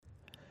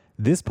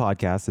This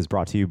podcast is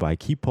brought to you by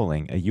Keep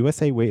Pulling, a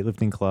USA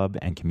weightlifting club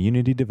and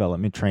community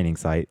development training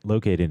site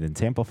located in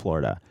Tampa,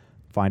 Florida.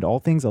 Find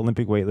all things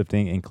Olympic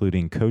weightlifting,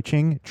 including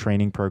coaching,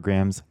 training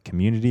programs,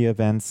 community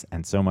events,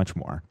 and so much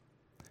more.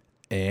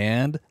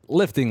 And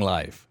Lifting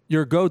Life,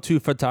 your go-to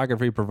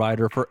photography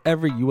provider for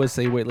every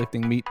USA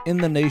weightlifting meet in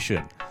the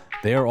nation.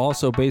 They are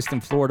also based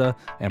in Florida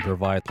and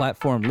provide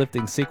platform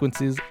lifting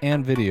sequences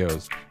and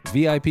videos,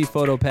 VIP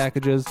photo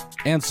packages,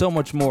 and so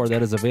much more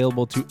that is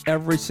available to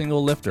every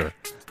single lifter.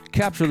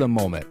 Capture the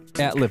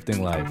moment at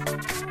Lifting Life.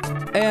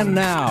 And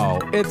now,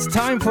 it's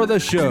time for the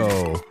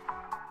show.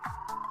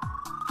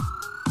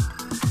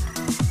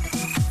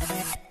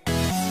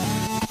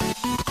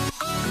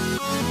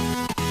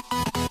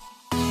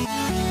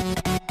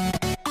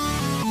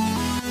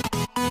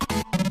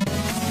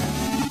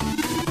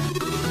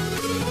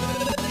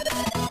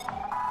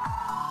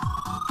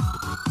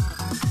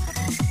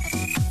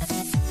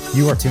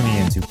 You are tuning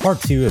in to part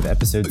 2 of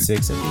episode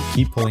 6 of the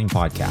Keep Pulling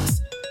podcast.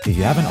 If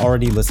you haven't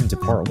already listened to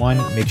part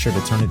 1, make sure to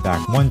turn it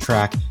back one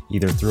track,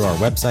 either through our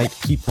website,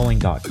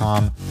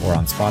 keeppulling.com, or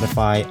on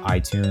Spotify,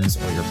 iTunes,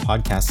 or your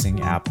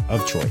podcasting app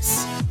of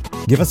choice.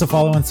 Give us a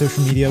follow on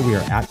social media. We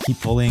are at Keep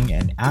Pulling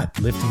and at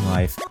Lifting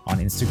Life on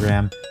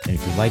Instagram. And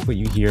if you like what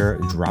you hear,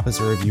 drop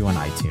us a review on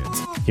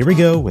iTunes. Here we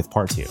go with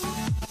part 2.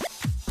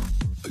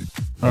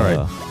 All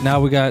right.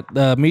 Now we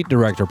got meet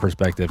director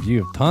perspective.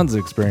 You have tons of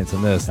experience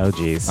in this. Oh,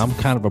 geez. I'm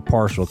kind of a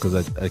partial because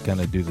I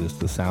kind of do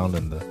the sound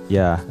and the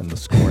and the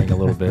scoring a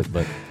little bit,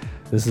 but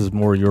this is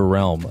more your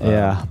realm.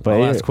 But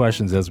I'll ask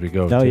questions as we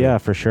go. Oh, too. yeah,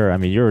 for sure. I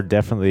mean, you're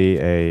definitely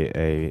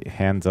a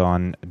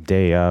hands-on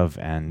day of,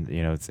 and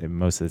it's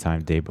most of the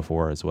time day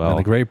before as well. And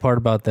the great part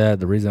about that,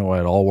 the reason why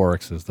it all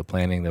works, is the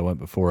planning that went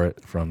before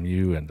it from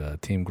you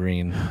and Team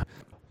Green.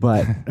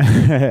 But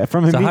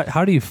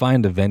how do you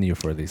find a venue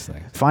for these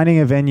things? Finding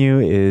a venue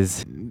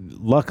is,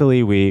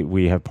 luckily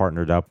we have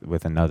partnered up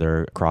with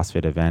another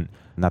CrossFit event.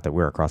 Not that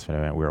we're a CrossFit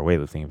event, we're a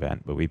weightlifting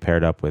event, but we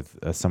paired up with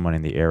someone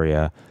in the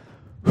area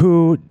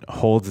who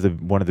holds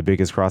one of the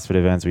biggest CrossFit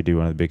events. We do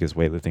one of the biggest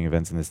weightlifting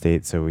events in the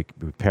state. So we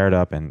paired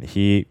up, and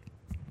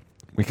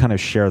we kind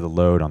of share the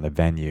load on the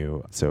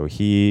venue. So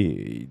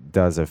he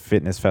does a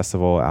fitness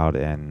festival out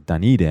in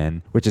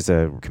Dunedin, which is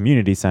a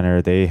community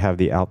center. They have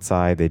the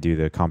outside, they do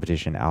the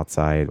competition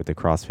outside with the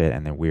CrossFit,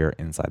 and then we're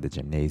inside the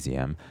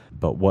gymnasium.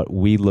 But what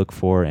we look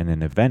for in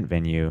an event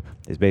venue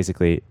is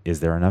basically, is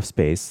there enough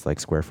space, like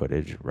square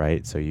footage,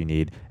 right? So you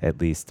need at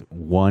least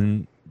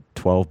one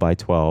 12 by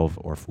 12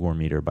 or 4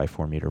 meter by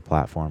 4 meter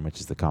platform,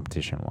 which is the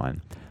competition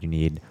one. You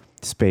need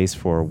space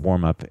for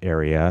warm-up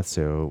area,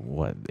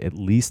 so at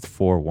least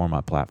 4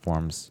 warm-up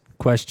platforms.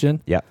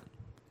 Question? Yeah.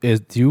 Do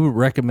you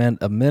recommend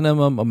a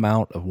minimum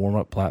amount of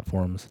warm-up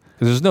platforms?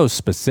 Because there's no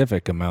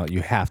specific amount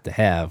you have to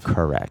have.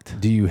 Correct.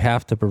 Do you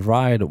have to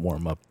provide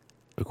warm-up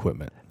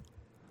equipment?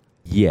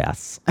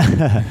 Yes.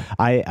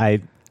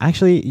 I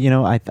actually,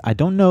 I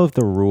don't know if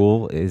the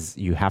rule is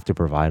you have to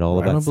provide all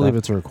of that I don't stuff. believe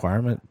it's a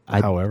requirement.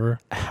 However,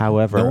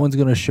 no one's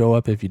going to show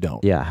up if you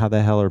don't. Yeah, how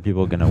the hell are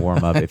people going to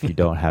warm up if you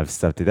don't have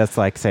stuff to? That's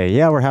like say,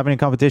 yeah, we're having a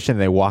competition.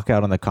 They walk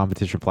out on the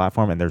competition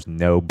platform and there's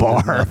no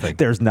bar.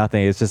 There's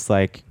nothing. It's just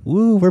like,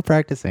 woo, we're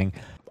practicing.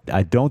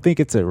 I don't think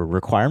it's a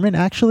requirement,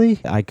 actually.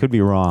 I could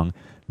be wrong,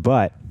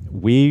 but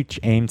we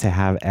aim to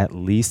have at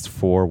least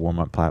 4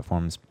 warm-up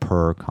platforms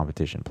per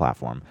competition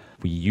platform.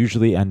 We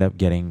usually end up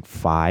getting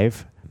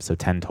 5, so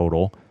 10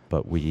 total,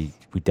 but we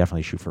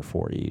definitely shoot for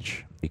 4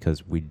 each,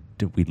 because we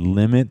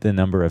limit the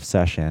number of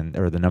session,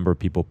 or the number of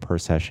people per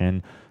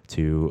session,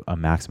 to a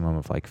maximum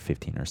of like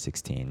 15 or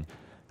 16.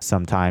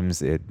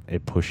 Sometimes it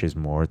pushes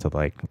more to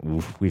like,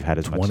 we've had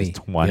as 20. much as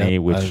 20,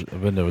 yep, which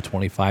I've been to a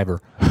 25er.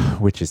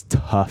 Which is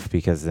tough,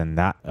 because then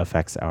that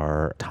affects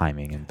our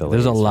timing and delays.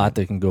 There's a lot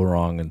that can go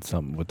wrong in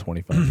something with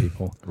 25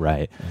 people.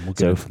 Right. And we'll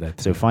get into that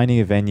too. So finding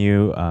a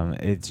venue,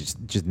 it's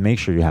just make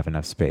sure you have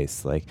enough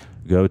space. Like,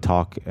 go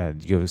talk,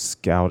 go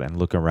scout and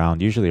look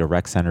around. Usually a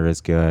rec center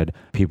is good.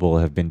 People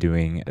have been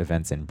doing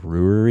events in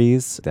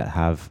breweries that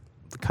have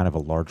kind of a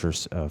larger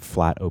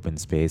flat open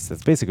space.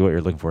 That's basically what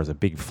you're looking for, is a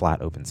big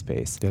flat open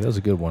space. Yeah, that was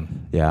a good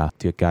one. Yeah,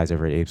 the guys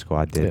over at Ape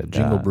Squad did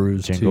Jingle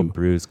Brews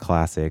Brews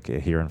Classic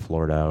here in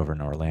Florida, over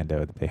in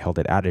Orlando. They held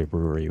it at a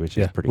brewery, which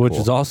is pretty cool. Which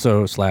is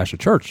also / a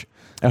church.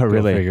 Oh,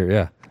 really?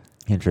 Yeah.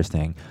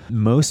 Interesting.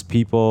 Most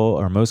people,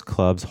 or most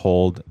clubs,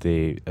 hold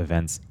the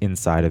events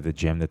inside of the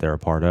gym that they're a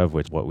part of,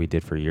 which what we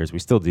did for years. We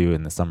still do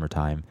in the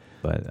summertime,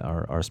 but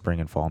our spring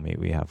and fall meet,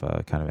 we have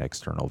a kind of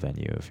external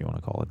venue, if you want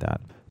to call it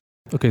that.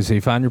 Okay, so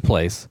you found your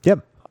place.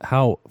 Yep.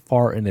 How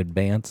far in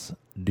advance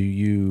do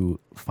you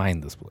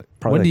find this place?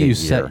 Probably when do like you a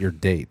set year. your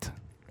date?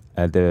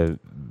 At the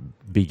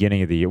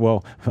beginning of the year.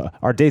 Well,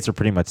 our dates are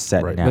pretty much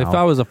set now. But if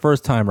I was a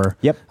first timer,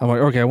 Yep. I'm like,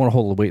 okay, I want to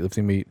hold a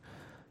weightlifting meet.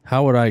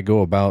 How would I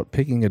go about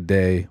picking a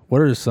day? What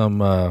are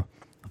some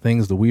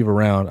things to weave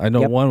around? I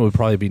know one would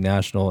probably be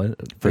national, and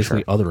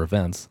basically other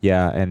events.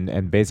 Yeah,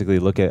 and basically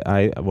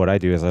what I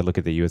do is I look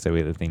at the USA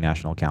Weightlifting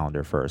National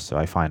calendar first. So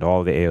I find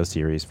all of the AO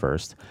series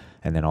first,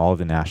 and then all of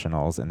the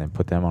nationals, and then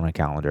put them on a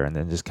calendar, and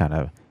then just kind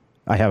of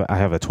I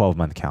have a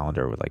 12-month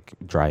calendar with like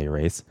dry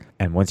erase.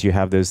 And once you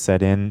have those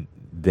set in,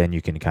 then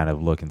you can kind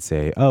of look and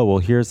say, oh, well,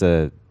 here's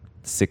a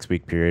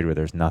 6-week period where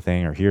there's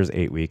nothing, or here's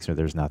 8 weeks where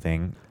there's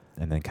nothing,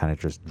 and then kind of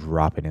just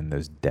drop it in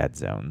those dead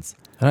zones.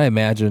 And I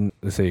imagine,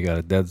 let's say you got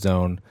a dead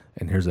zone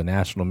and here's a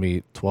national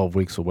meet 12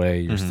 weeks away.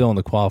 You're still in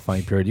the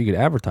qualifying period. You could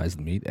advertise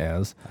the meet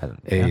as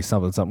a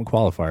something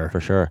qualifier. For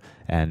sure.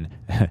 And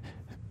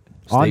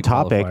on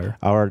topic, qualifier.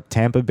 Our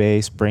Tampa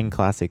Bay Spring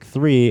Classic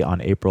 3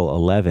 on April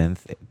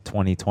 11th,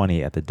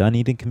 2020 at the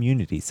Dunedin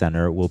Community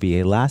Center will be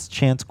a last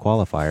chance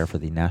qualifier for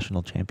the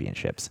national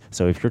championships.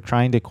 So if you're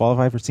trying to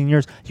qualify for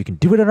seniors, you can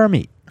do it at our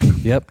meet.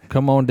 Yep.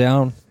 Come on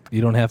down. You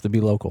don't have to be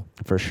local.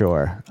 For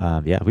sure.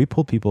 Yeah, we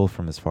pulled people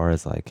from as far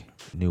as like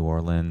New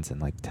Orleans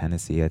and like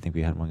Tennessee. I think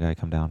we had one guy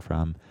come down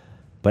from.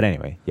 But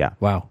anyway, yeah.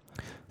 Wow.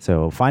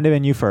 So find a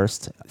venue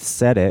first,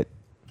 set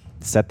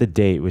the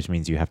date, which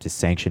means you have to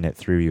sanction it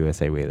through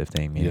USA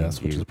Weightlifting.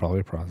 Yes, which is probably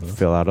a process.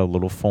 Fill out a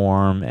little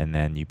form, and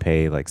then you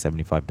pay like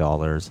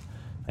 $75,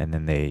 and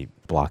then they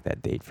block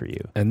that date for you.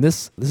 And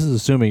this is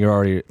assuming you're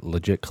already a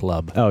legit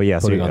club. Oh, yeah.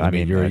 So,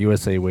 you're a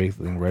USA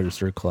Weightlifting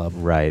registered club.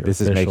 Right. This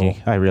official.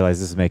 I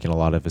realize this is making a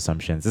lot of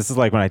assumptions. This is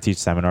like when I teach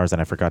seminars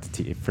and I forget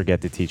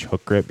to teach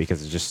hook grip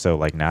because it's just so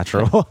like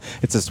natural.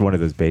 It's just one of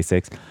those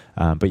basics.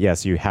 But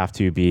yes, you have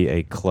to be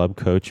a club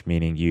coach,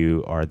 meaning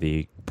you are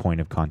the point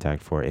of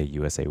contact for a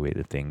USA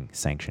Weightlifting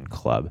sanctioned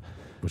club.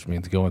 Which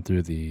means going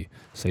through the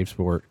Safe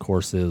Sport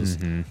courses,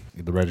 the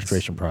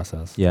registration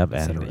process. Yep,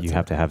 and you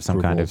have to have some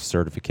kind of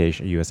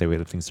certification, USA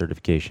Weightlifting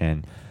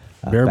certification.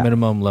 Bare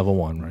minimum level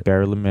 1, right?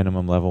 Bare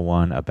minimum level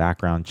 1, a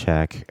background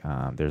check.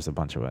 There's a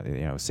bunch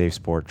of Safe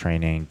Sport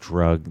training,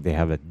 they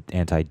have an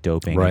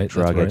anti-doping and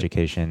drug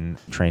education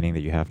training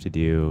that you have to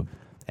do,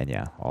 and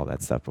yeah, all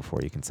that stuff before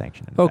you can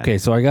sanction it. Okay,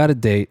 so I got a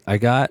date. I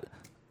got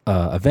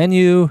a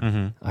venue.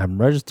 I'm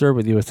registered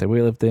with USA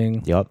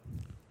Weightlifting. Yep.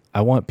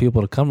 I want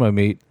people to come to my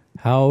meet.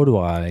 How do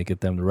I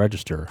get them to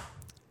register?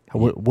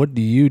 What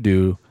do you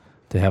do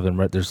to have them?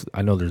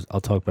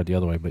 I'll talk about the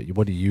other way, but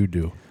what do you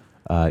do?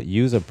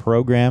 Use a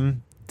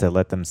program to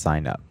let them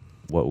sign up.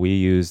 What we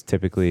use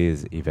typically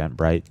is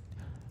Eventbrite.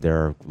 There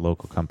are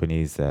local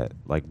companies that,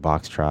 like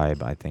Box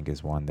Tribe, I think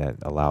is one that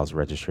allows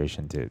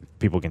registration to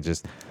people can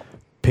just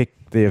pick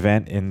the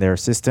event in their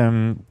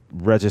system,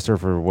 register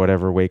for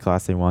whatever weight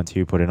class they want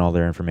to, put in all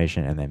their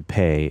information, and then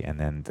pay, and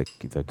then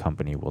the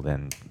company will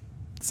then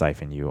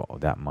siphon you all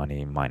that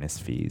money minus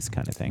fees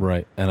kind of thing.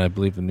 Right. And I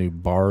believe the new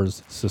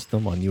BARS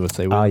system on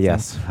USA Weightlifting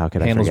yes. How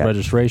could I handles forget?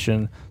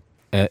 registration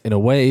in a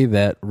way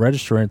that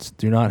registrants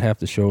do not have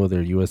to show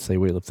their USA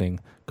Weightlifting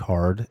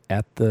card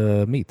at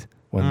the meet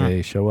when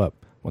they show up,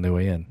 when they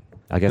weigh in.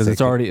 I guess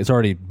it's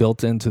already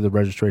built into the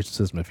registration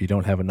system. If you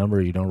don't have a number,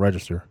 you don't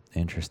register.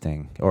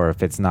 Interesting. Or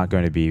if it's not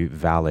going to be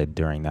valid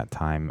during that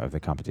time of the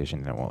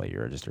competition, then it won't let you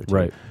register too.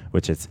 Right.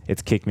 Which it's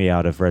kicked me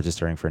out of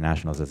registering for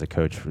nationals as a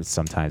coach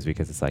sometimes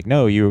because it's like,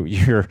 no,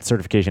 your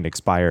certification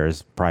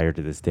expires prior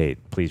to this date.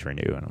 Please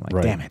renew. And I'm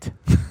like, damn it.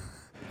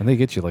 And they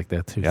get you like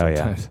that too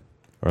sometimes. Yeah.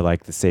 Or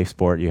like the Safe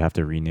Sport, you have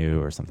to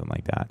renew or something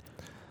like that.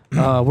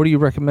 What do you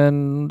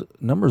recommend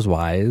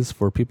numbers-wise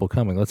for people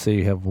coming? Let's say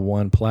you have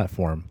one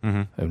platform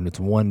and it's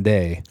one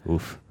day.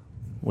 Oof.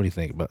 What do you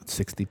think? About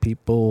 60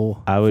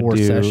 people? I would 4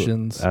 do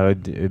sessions? I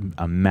would do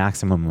a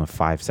maximum of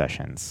 5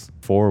 sessions.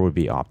 4 would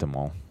be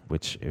optimal,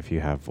 which if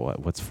you have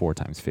what's 4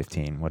 times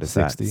 15? What is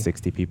 60. that?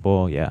 60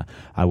 people? Yeah.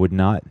 I would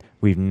not.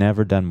 We've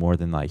never done more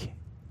than like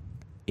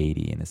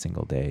 80 in a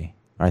single day.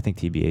 Or I think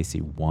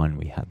TBAC 1,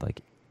 we had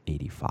like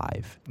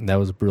 85. And that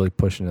was really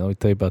pushing it. Let me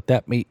tell you about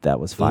that meet. That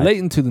was 5. Late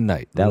into the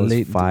night. That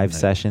was 5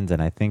 sessions,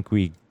 and I think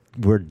we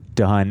were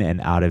done and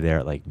out of there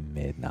at like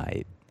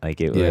midnight. Like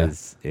it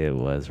was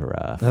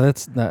rough. Now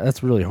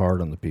that's really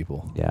hard on the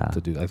people. Yeah. To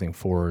do. I think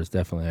 4 is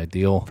definitely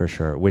ideal. For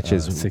sure. Which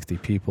is 60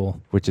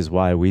 people. Which is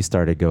why we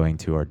started going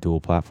to our dual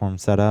platform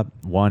setup.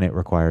 One, it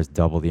requires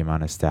double the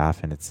amount of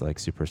staff, and it's like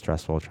super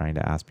stressful trying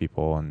to ask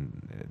people,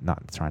 and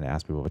not trying to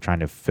ask people, but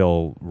trying to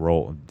fill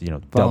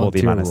double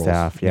the amount of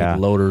staff. You need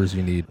loaders.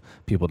 You need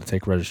people to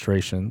take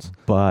registrations.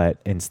 But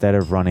instead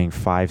of running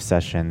 5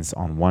 sessions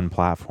on one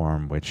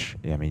platform, which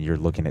you're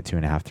looking at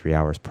 2.5, 3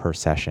 hours per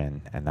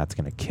session, and that's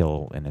going to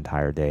kill an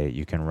entire day.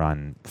 You can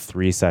run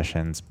 3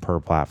 sessions per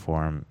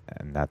platform,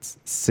 and that's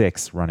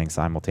 6 running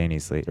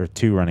simultaneously, or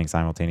 2 running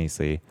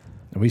simultaneously.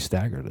 And we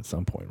staggered at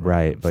some point.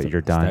 Right, but you're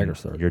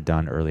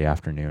done early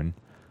afternoon.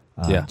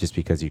 Just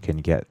because you can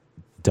get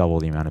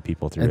double the amount of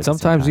people through. And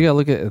sometimes you got to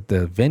look at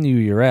the venue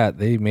you're at.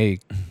 They may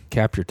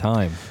capture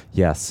time.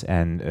 Yes,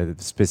 and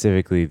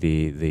specifically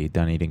the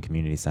Dunedin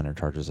Community Center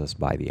charges us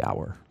by the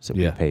hour. So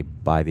we pay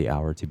by the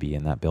hour to be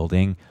in that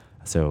building.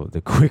 So the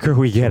quicker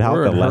we get out,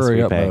 the less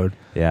we pay. Mode.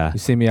 Yeah. You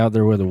see me out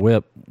there with a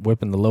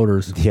whipping the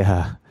loaders.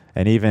 Yeah.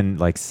 And even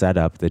like set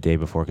up the day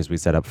before, because we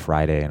set up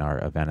Friday and our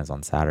event is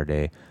on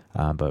Saturday,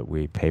 but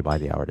we pay by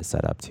the hour to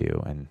set up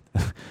too. And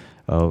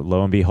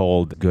lo and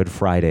behold, Good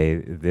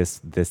Friday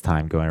this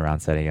time going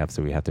around setting up,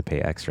 so we have to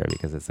pay extra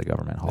because it's a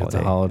government holiday. It's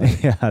a holiday.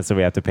 Yeah, so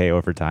we have to pay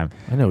overtime.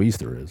 I know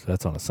Easter is.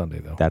 That's on a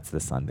Sunday though. That's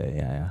the Sunday.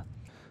 Yeah.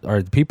 All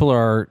right, people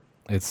are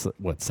It's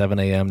what, 7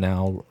 a.m.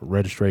 now.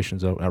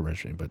 Registration's not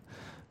registration, but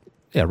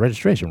yeah,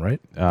 registration, right?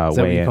 Is that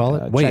what you call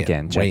it?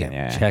 Check-in.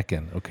 Weigh-in.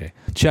 Check-in. Okay.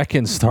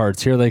 Check-in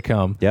starts. Here they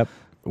come. Yep.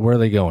 Where are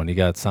they going? You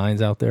got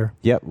signs out there?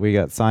 Yep. We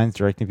got signs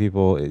directing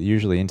people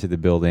usually into the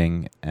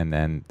building, and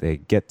then they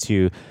get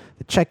to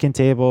the check-in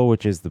table,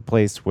 which is the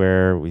place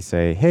where we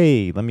say,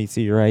 hey, let me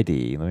see your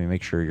ID. Let me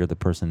make sure you're the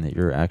person that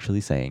you're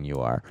actually saying you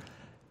are.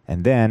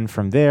 And then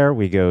from there,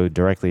 we go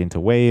directly into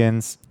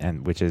weigh-ins,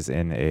 and which is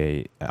in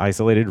a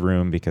isolated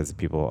room because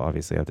people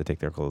obviously have to take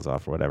their clothes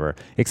off or whatever.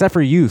 Except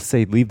for youth,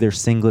 say leave their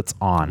singlets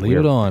on. Leave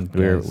it on.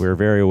 We're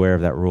very aware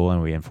of that rule,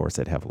 and we enforce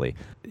it heavily.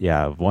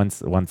 Yeah, once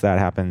that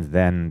happens,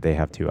 then they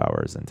have 2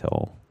 hours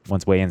until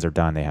once weigh-ins are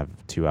done. They have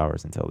 2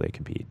 hours until they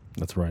compete.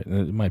 That's right.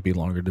 And it might be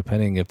longer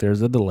depending if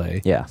there's a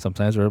delay. Yeah.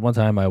 Sometimes, or one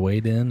time I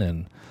weighed in,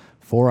 and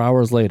 4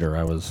 hours later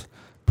I was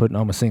putting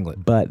on my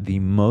singlet. But the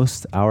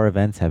most our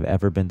events have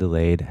ever been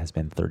delayed has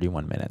been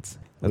 31 minutes.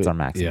 That's our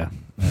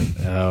maximum.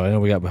 Yeah. I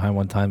know we got behind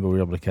one time, but we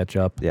were able to catch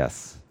up.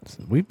 Yes.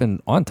 So we've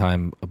been on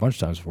time a bunch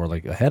of times before,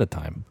 like ahead of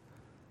time.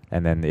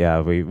 And then,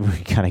 we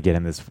kind of get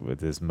in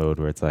this mode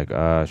where it's like,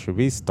 should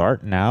we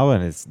start now?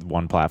 And it's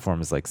one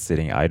platform is like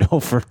sitting idle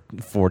for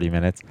 40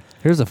 minutes.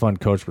 Here's a fun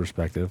coach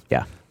perspective.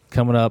 Yeah.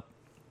 Coming up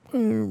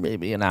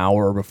maybe an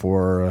hour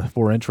before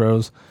 4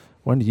 intros.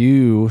 When do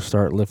you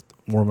start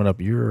warming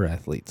up your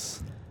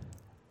athletes?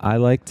 I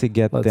like to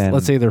get them.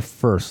 Let's say they're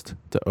first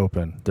to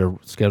open. They're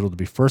scheduled to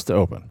be first to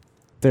open.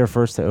 They're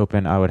first to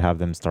open. I would have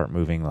them start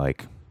moving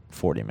like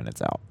 40 minutes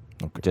out.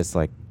 Okay. Just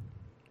like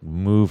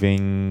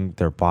moving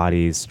their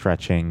bodies,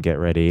 stretching, get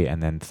ready,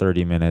 and then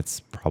 30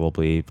 minutes,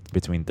 probably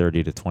between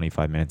 30 to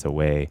 25 minutes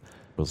away,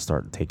 we'll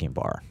start taking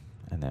bar,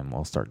 and then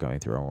we'll start going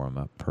through our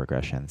warm-up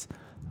progressions.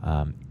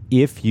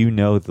 If you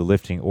know the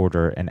lifting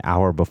order an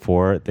hour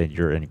before, then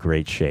you're in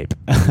great shape.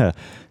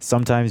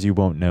 Sometimes you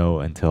won't know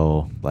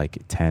until like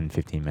 10,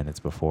 15 minutes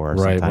before.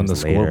 Right, when the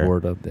later.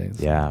 Scoreboard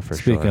updates. Yeah, for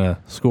sure. Speaking of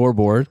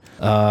scoreboard,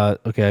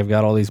 okay, I've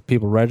got all these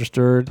people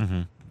registered.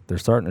 Mm-hmm. They're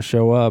starting to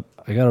show up.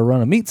 I got to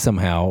run a meet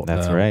somehow.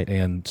 That's right.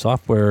 And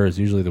software is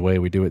usually the way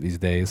we do it these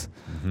days.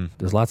 Mm-hmm.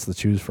 There's lots to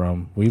choose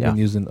from. We've been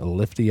using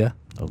Olyftia.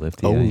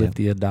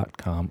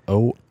 Olyftia.com.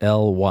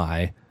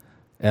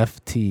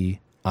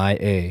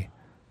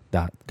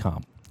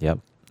 Olyftia.com. Yep.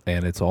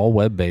 And it's all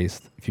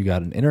web-based. If you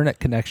got an internet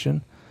connection,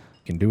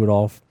 you can do it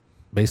all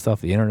based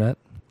off the internet,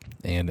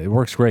 and it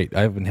works great.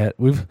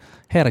 We've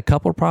had a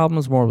couple of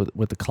problems more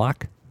with the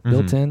clock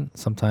built in.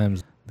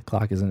 Sometimes the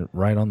clock isn't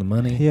right on the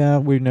money. Yeah,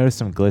 we've noticed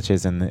some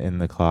glitches in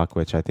the clock,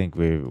 which I think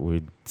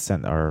we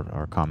sent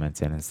our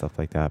comments in and stuff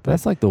like that. But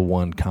that's like the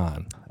one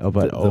con. Oh,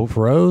 but the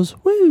pros,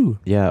 woo!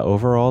 Yeah,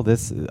 overall,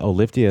 this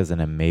Olyftia is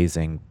an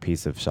amazing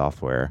piece of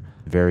software.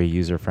 Very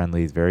user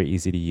friendly, it's very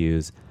easy to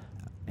use,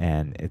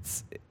 and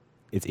it's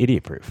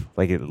idiot proof.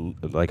 Like I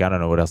don't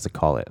know what else to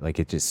call it. Like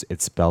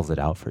it spells it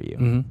out for you.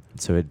 Mm-hmm.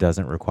 So it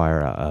doesn't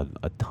require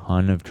a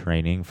ton of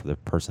training for the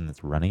person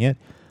that's running it,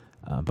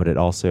 but it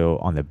also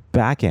on the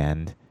back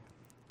end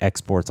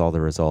exports all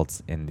the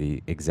results in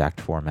the exact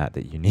format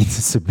that you need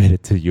to submit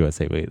it to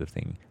USA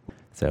Weightlifting.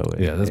 So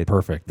that's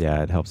perfect.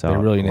 Yeah, it helps out. They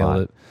really a nailed lot.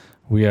 it.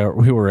 We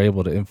were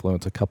able to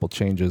influence a couple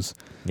changes.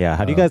 Yeah,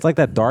 how do you guys like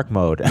that dark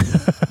mode?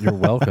 You're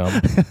welcome.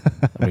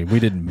 I mean, we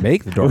didn't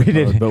make the dark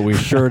mode, but we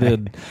sure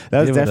did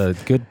give it a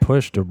good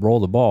push to roll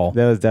the ball.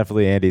 That was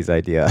definitely Andy's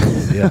idea.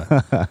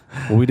 Yeah.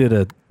 Well, we did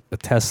a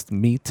test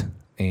meet,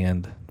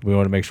 and we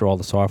wanted to make sure all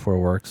the software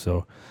works.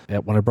 So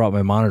when I brought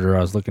my monitor,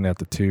 I was looking at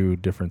the 2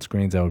 different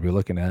screens I would be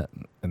looking at,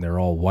 and they're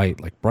all white,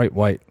 like bright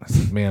white. I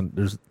said, man,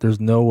 there's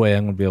no way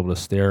I'm going to be able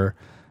to stare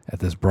at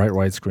this bright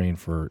white screen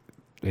for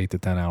 8 to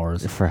 10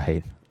 hours.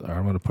 Right.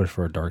 I'm going to push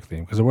for a dark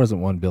theme because there wasn't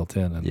one built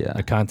in. And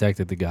I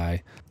contacted the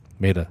guy,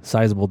 made a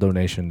sizable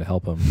donation to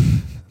help him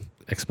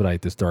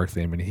expedite this dark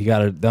theme, and he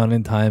got it done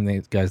in time. The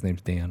guy's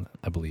name's Dan,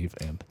 I believe.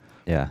 And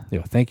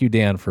thank you,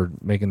 Dan, for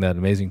making that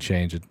amazing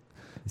change. It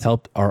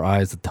helped our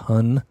eyes a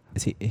ton.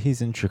 Is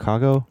he's in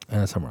Chicago?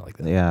 Somewhere like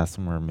that. Yeah,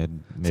 somewhere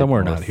mid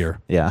somewhere north. Not here.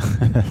 Yeah.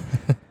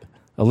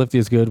 Olyftia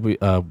is good.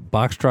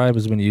 Box Tribe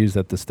has been used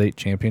at the state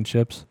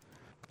championships.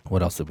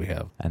 What else did we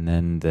have? And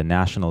then the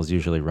Nationals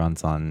usually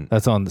runs on...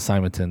 That's on the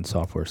Simonton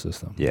software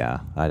system.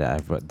 Yeah. I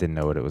didn't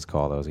know what it was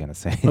called. I was going to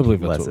say. I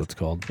believe that's what it's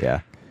called.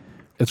 Yeah.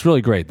 It's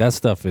really great. That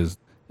stuff is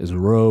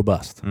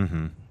robust.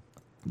 Mm-hmm.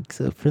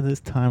 Except for this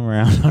time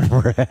around on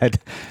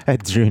Red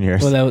at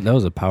juniors. Well, that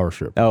was a power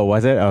strip. Oh,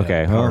 was it?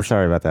 Okay. Yeah, well,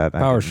 sorry about that.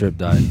 Power strip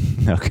died.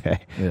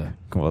 Okay. Yeah.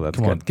 Well, that's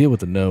Come good. on, get with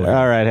the know.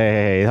 All right.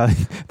 Hey.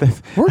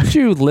 Weren't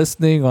you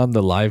listening on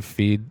the live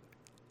feed?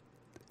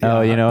 Yeah.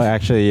 Oh,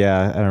 actually,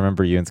 yeah. I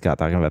remember you and Scott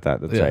talking about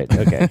that. That's right.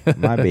 Okay.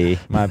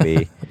 My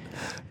B.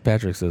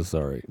 Patrick says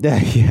sorry.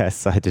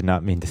 Yes, I did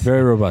not mean to.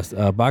 Very robust.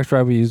 Box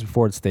Drive we used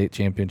before at state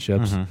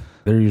championships. Mm-hmm.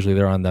 They're usually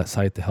there on that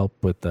site to help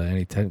with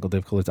any technical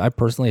difficulties. I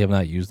personally have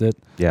not used it.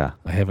 Yeah.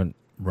 I haven't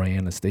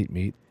ran a state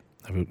meet.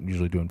 I'm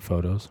usually doing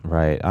photos.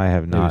 Right. I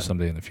have Maybe not.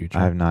 someday in the future.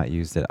 I have not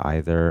used it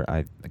either.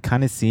 I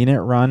kind of seen it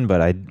run,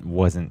 but I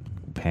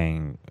wasn't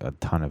paying a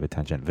ton of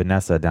attention.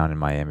 Vanessa down in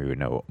Miami would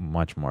know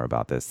much more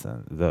about this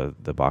than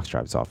the box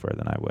drive software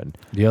than I would.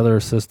 The other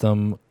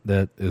system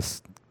that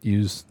is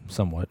used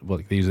somewhat, well,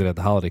 they use it at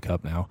the Holiday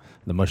Cup now,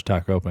 the Mush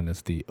Taco Open,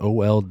 is the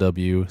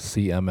OLW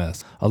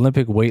CMS,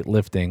 Olympic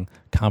Weightlifting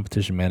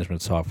Competition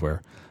Management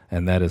Software.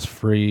 And that is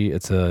free.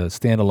 It's a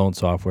standalone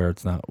software.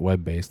 It's not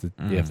web-based.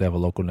 You have to have a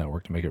local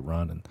network to make it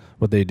run. And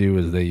what they do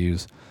is they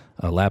use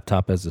a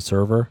laptop as the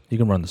server. You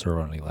can run the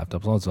server on any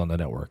laptop as long as it's on the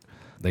network.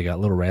 They got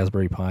little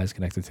Raspberry Pis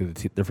connected to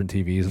the different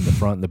TVs in the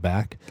front and the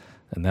back,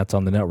 and that's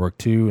on the network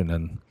too. And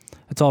then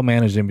it's all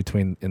managed in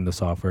between in the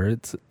software.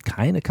 It's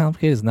kind of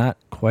complicated. It's not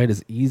quite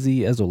as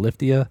easy as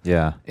Oliftia.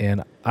 Yeah.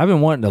 And I've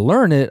been wanting to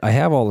learn it. I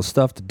have all the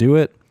stuff to do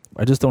it.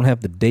 I just don't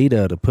have the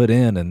data to put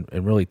in and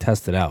really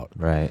test it out.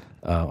 Right.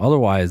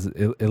 Otherwise,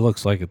 it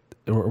looks like it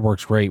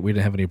works great. We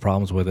didn't have any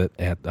problems with it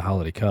at the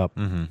Holiday Cup.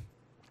 Mm-hmm.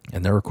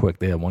 And they were quick.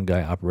 They had one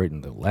guy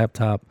operating the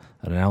laptop,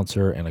 an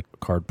announcer, and a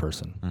card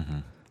person. Mm-hmm.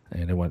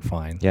 And it went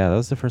fine. Yeah, that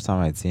was the first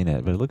time I'd seen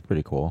it, but it looked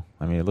pretty cool.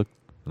 I mean, it looked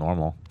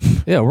normal.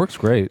 Yeah, it works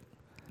great.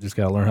 Just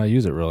got to learn how to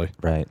use it, really.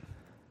 Right.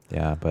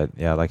 Yeah, but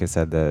yeah, like I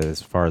said,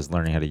 as far as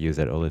learning how to use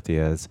it,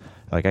 Oliftia is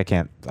like I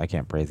can't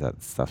praise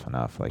that stuff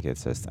enough. Like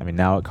it's just, I mean,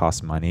 now it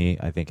costs money.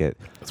 I think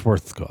it's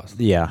worth the cost.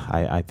 Yeah,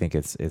 I think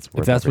it's worth.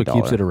 If that's every what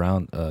keeps dollar. it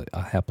around,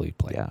 I'll happily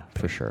play. Yeah,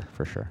 for sure.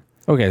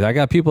 Okay, so I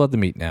got people at the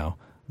meet now.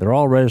 They're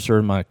all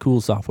registered in my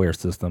cool software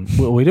system.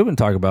 What we didn't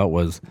talk about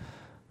was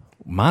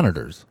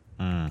monitors,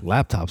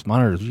 laptops,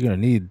 monitors. You're going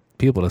to need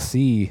people to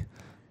see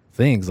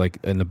things. Like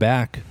in the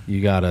back,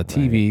 you got a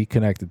TV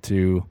connected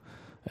to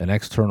an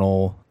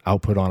external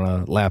output on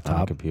a laptop.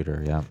 On a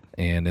computer, yeah.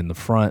 And in the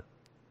front,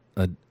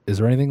 is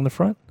there anything in the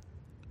front?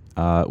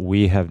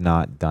 We have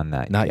not done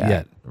that Not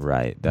yet.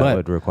 Right. That But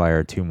would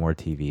require 2 more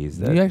TVs.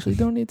 You actually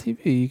don't need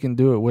TV. You can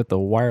do it with a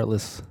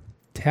wireless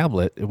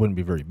tablet. It wouldn't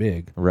be very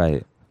big.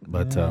 Right.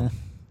 But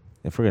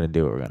if we're going to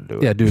do it, we're going to do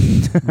it. yeah, do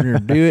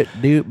it.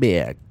 Do it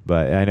big.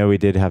 But I know we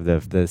did have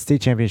the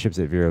state championships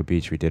at Vero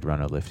Beach. We did run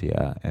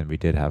Oliftia, and we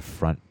did have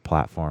front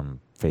platform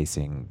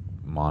facing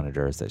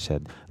monitors that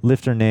said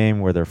lifter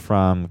name, where they're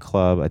from,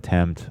 club,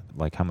 attempt,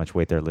 like how much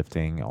weight they're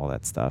lifting, all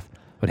that stuff.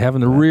 But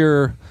having the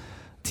rear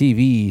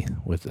TV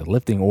with a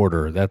lifting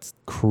order, that's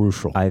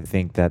crucial. I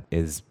think that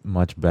is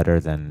much better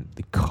than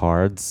the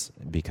cards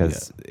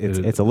because Yeah.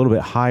 it's a little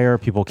bit higher.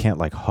 People can't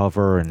like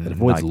hover and It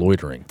avoids like,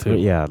 loitering too.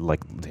 Yeah,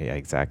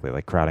 exactly,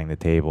 like crowding the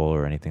table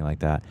or anything like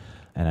that.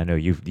 And I know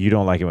you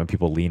don't like it when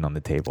people lean on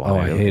the table. Oh,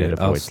 I hate it.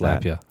 I'll avoids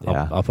slap that. you.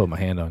 Yeah. I'll put my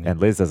hand on you. And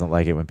Liz doesn't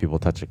like it when people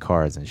touch the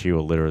cards, and she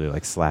will literally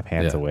like slap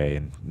hands Yeah. away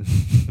and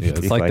Yeah,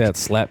 it's be like that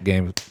slap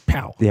game.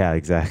 Pow! Yeah,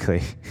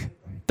 exactly.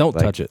 Don't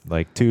Like- touch it.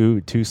 Like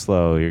too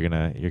slow, you're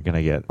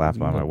gonna get laughed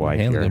by my wife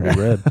Hands here. gonna be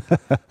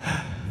red.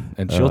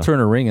 And she'll turn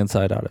her ring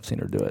inside out. I've seen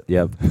her do it.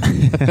 Yep.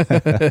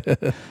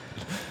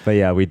 But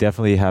yeah, we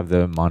definitely have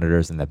the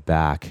monitors in the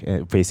back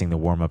facing the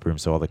warm-up room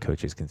so all the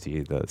coaches can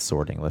see the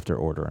sorting, lifter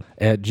order.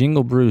 At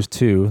Jingle Brews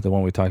 2, the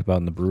one we talked about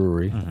in the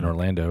brewery Mm-hmm. in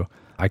Orlando,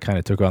 I kind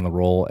of took on the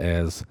role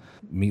as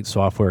meat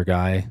software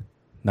guy,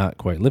 not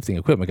quite lifting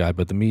equipment guy,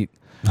 but the meat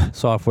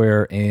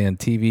software and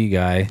TV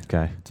guy,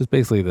 Okay. just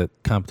basically the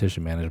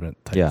competition management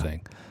type Yeah.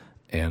 thing.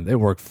 And it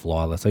worked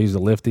flawless. I used a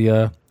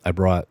Liftia. I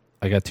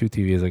got 2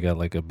 TVs. I got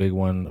like a big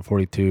one, a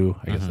 42.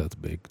 I guess that's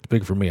big. It's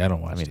big for me. I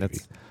don't watch TV.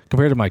 that's-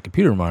 Compared to my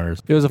computer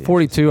monitors, it was a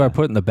 42 I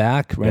put in the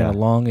back, ran Yeah. a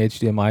long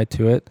HDMI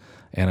to it,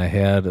 and I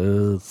had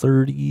a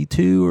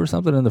 32 or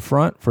something in the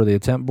front for the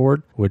attempt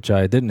board, which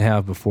I didn't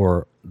have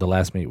before the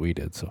last meet we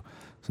did. So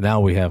now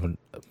we have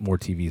more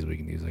TVs we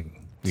can use.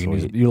 We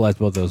can utilize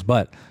both those.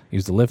 But I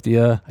used the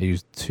Liftia. I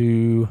used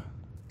 2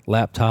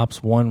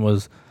 laptops. One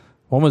was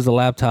the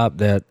laptop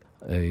that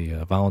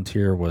a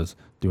volunteer was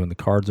doing the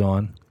cards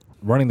on,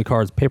 running the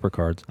cards, paper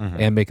cards,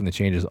 and making the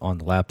changes on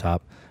the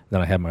laptop. Then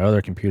I had my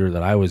other computer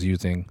that I was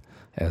using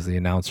as the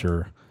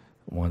announcer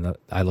one. That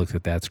I looked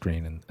at that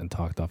screen and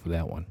talked off of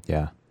that one.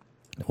 Yeah.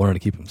 I wanted to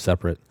keep them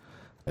separate.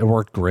 It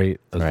worked great.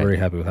 I was very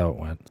happy with how it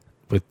went.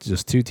 With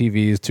just 2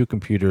 TVs, 2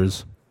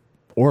 computers,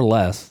 or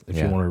less, if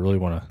you really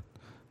want to,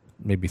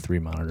 maybe 3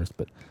 monitors.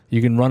 But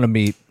you can run a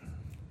meet.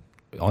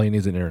 All you need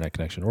is an internet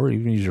connection, or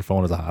you can use your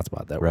phone as a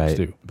hotspot. That works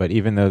too. But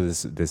even though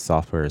this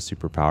software is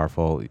super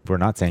powerful, we're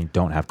not saying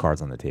don't have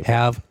cards on the table.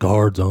 Have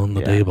cards on the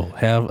Yeah. table.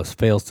 Have a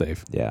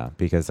fail-safe. Yeah,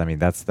 because I mean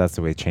that's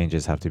the way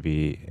changes have to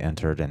be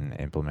entered and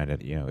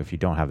implemented. You know, if you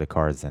don't have the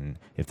cards, then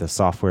if the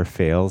software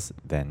fails,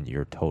 then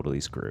you're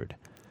totally screwed.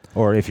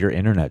 Or if your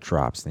internet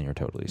drops, then you're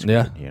totally screwed.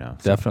 Yeah, you know,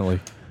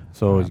 definitely.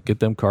 So get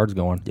them cards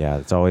going. Yeah,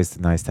 it's always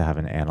nice to have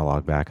an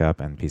analog backup,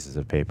 and pieces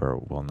of paper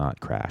will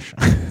not crash.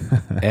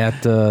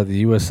 At the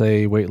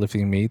USA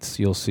weightlifting meets,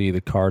 you'll see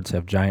the cards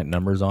have giant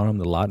numbers on them,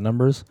 the lot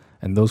numbers,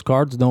 and those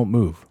cards don't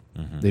move.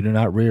 They do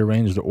not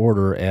rearrange the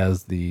order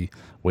as the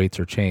weights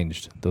are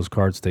changed. Those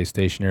cards stay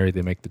stationary.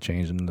 They make the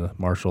change in the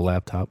Marshall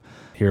laptop.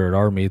 Here at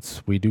our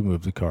meets, we do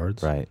move the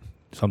cards. Right.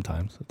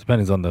 Sometimes. It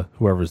depends on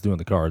whoever's doing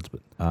the cards.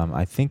 But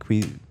I think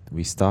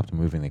we stopped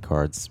moving the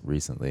cards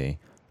recently.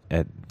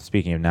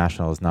 speaking of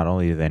nationals, not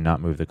only do they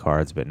not move the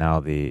cards, but now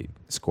the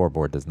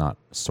scoreboard does not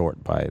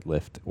sort by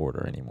lift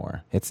order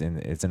anymore. It's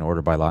an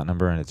order by lot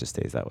number, and it just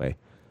stays that way.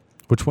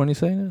 Which one are you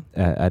saying?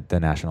 At the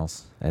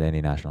nationals, at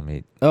any national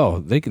meet. Oh,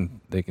 they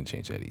can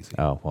change that easy.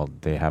 Oh, well,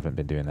 they haven't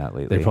been doing that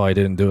lately. They probably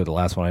didn't do it. The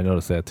last one, I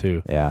noticed that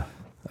too. Yeah.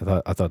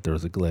 I thought there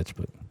was a glitch,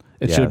 but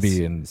it should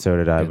be in. So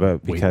did I.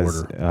 But weight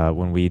because order.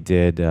 when we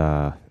did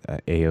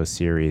AO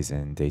Series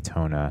in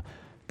Daytona,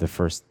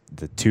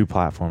 the two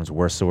platforms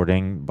were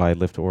sorting by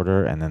lift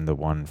order, and then the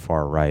one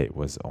far right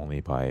was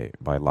only by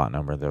lot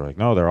number. They're like,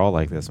 no, they're all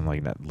like this. I'm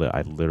like,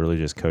 I literally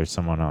just coached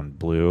someone on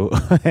blue,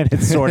 and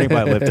it's sorting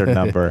by lifter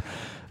number.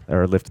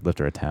 Or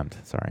lifter attempt.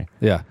 Sorry.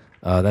 Yeah,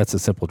 that's a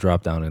simple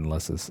drop down in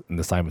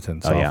the Simonton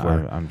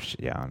software. I'm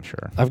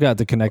sure. I've got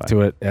to connect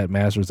to it at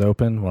Masters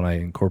Open when I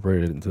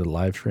incorporated it into the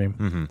live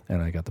stream,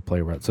 and I got to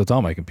play with it. So it's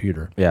on my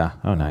computer. Yeah.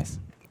 Oh, nice.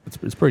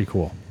 It's pretty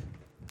cool.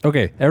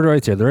 Okay,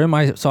 everybody's here. They're in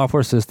my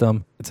software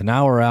system. It's an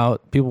hour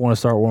out. People want to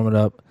start warming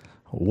up.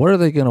 What are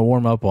they going to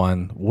warm up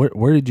on?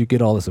 Where did you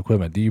get all this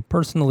equipment? Do you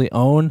personally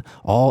own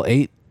all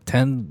 8-10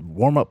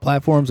 warm-up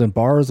platforms and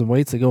bars and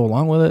weights that go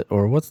along with it,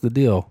 or what's the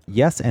deal?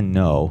 Yes and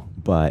no,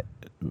 but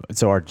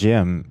so our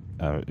gym,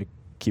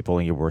 Keep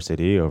Pulling Ybor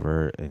City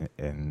over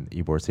in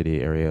Ybor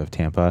City area of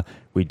Tampa,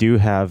 we do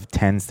have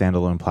 10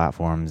 standalone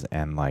platforms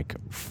and like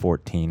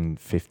 14,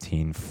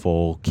 15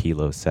 full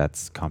kilo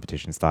sets,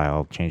 competition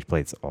style, change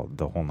plates,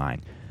 the whole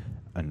nine,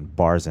 and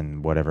bars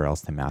and whatever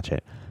else to match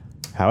it.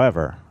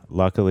 However,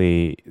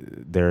 luckily,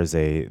 there's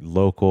a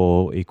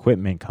local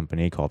equipment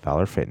company called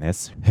Valor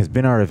Fitness. Has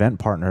been our event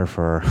partner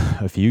for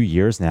a few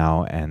years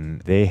now,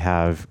 and they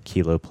have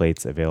kilo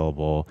plates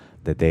available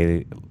that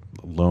they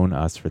loan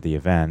us for the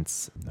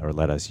events or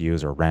let us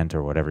use or rent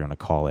or whatever you want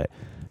to call it.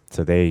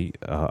 So they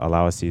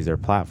allow us to use their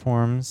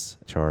platforms,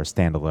 which are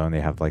standalone.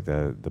 They have like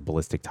the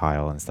ballistic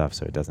tile and stuff,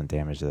 so it doesn't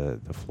damage the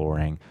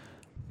flooring.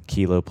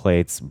 Kilo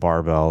plates,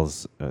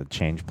 barbells,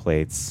 change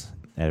plates,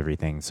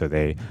 everything. So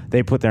they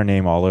put their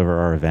name all over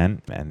our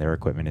event, and their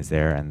equipment is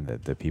there, and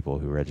the people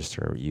who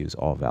register use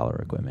all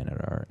Valor equipment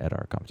at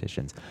our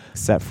competitions.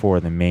 Except for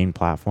the main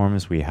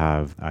platforms, we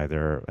have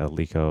either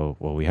Eleiko,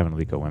 well, we have an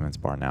Eleiko women's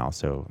bar now,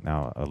 so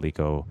now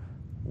Eleiko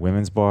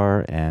women's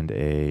bar and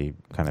a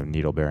kind of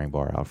needle bearing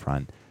bar out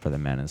front for the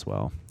men as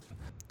well.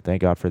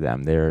 Thank God for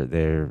them.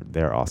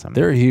 They're awesome.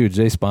 They're huge.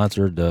 They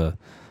sponsored the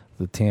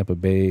Tampa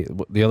Bay,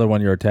 the other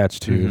one you're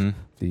attached to,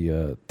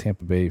 the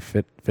Tampa Bay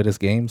Fittest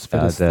Games.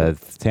 The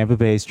Tampa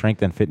Bay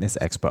Strength and Fitness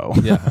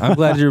Expo. Yeah, I'm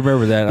glad you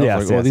remember that. I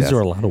was like, these yes. are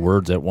a lot of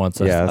words at once.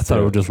 I thought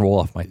it would just roll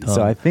off my tongue.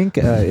 So I think,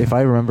 if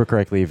I remember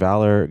correctly,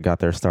 Valor got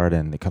their start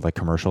in like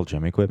commercial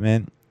gym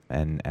equipment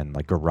and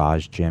like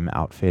garage gym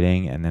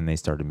outfitting, and then they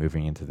started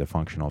moving into the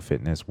functional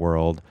fitness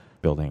world,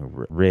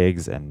 building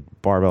rigs and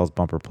barbells,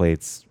 bumper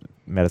plates,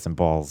 medicine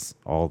balls,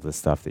 all the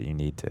stuff that you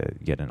need to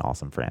get an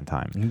awesome Fran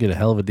time. You can get a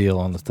hell of a deal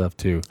on the stuff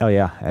too. Oh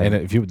yeah,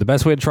 and the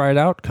best way to try it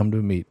out, come to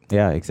a meet.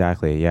 Yeah,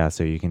 exactly. Yeah,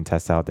 so you can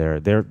test out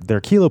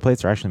their kilo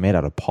plates are actually made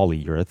out of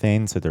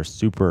polyurethane, so they're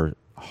super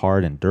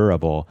hard and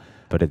durable.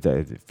 But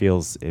it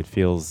feels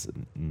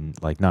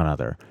like none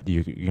other.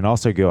 You can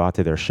also go out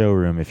to their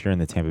showroom if you're in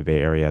the Tampa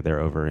Bay area. They're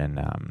over in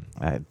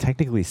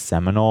technically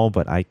Seminole,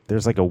 but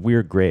there's like a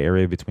weird gray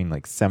area between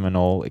like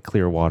Seminole,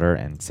 Clearwater,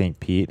 and St.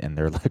 Pete, and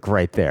they're like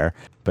right there.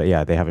 But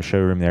yeah, they have a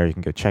showroom there. You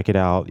can go check it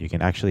out. You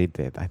can actually,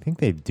 I think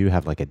they do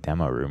have like a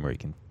demo room where you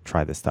can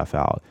try this stuff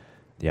out.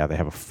 Yeah, they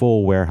have a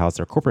full warehouse.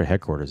 Their corporate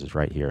headquarters is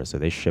right here, so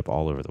they ship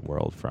all over the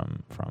world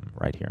from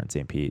right here in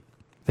St. Pete.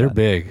 They're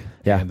big.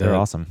 Yeah, and they're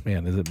awesome.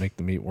 Man, does it make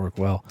the meet work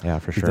well? Yeah,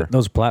 for sure.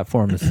 Those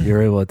platforms,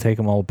 you're able to take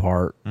them all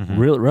apart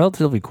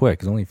relatively quick.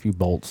 There's only a few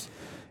bolts.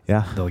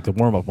 Yeah. They're like the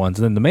warm-up ones.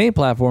 And then the main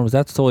platforms,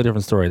 that's a totally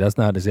different story. That's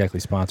not exactly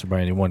sponsored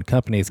by any one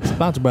company. It's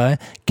sponsored by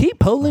Keep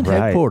Pulling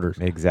Headquarters.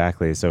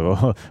 Exactly.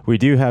 So we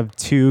do have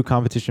 2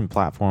 competition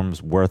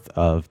platforms worth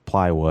of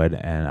plywood,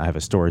 and I have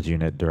a storage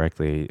unit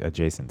directly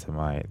adjacent to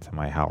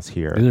my house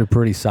here. These are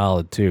pretty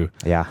solid, too.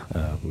 Yeah.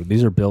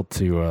 These are built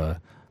to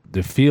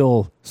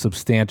feel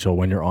substantial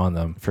when you're on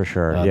them. For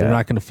sure. They're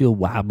not going to feel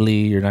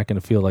wobbly. You're not going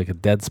to feel like a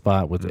dead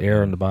spot with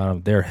air in the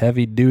bottom. They're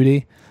heavy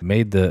duty,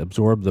 made to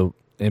absorb the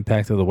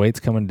impact of the weights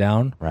coming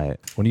down. Right.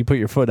 When you put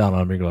your foot down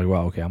on them, you're like,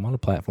 wow, okay, I'm on a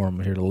platform.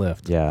 I'm here to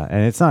lift. Yeah,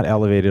 and it's not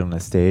elevated on a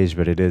stage,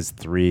 but it is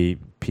 3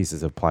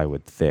 pieces of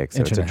plywood thick,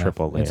 so it's a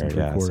triple layer.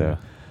 Yeah, so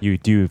you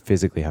do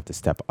physically have to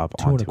step up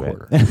onto it.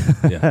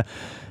 Yeah.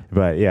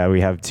 But yeah,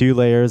 we have 2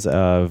 layers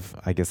of,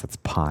 I guess that's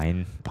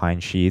pine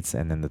sheets,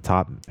 and then the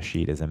top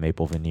sheet is a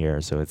maple veneer,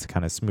 so it's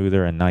kind of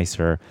smoother and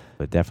nicer,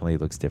 but definitely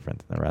looks different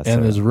than the rest.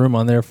 And there's room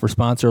on there for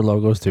sponsor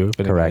logos too.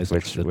 Correct,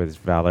 which with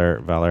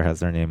Valor has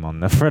their name on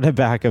the front and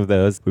back of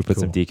those. We put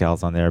some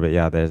decals on there, but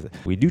yeah,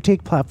 we do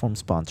take platform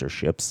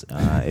sponsorships.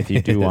 If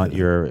you do want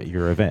your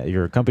event,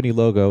 your company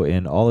logo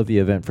in all of the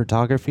event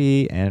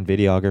photography and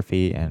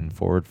videography and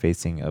forward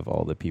facing of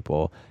all the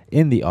people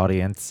in the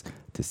audience,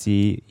 to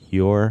see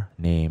your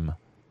name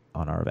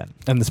on our event.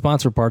 And the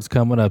sponsor part's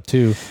coming up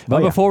too.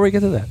 But before we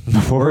get to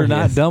that, we're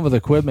not done with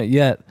equipment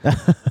yet.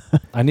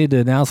 I need to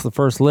announce the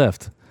first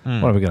lift.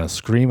 What are we going to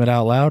scream it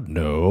out loud?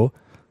 No.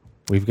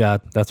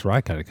 That's where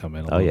I kind of come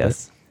in a little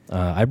bit.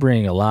 I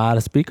bring a lot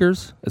of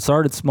speakers. It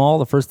started small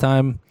the first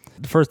time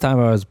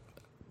I was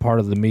part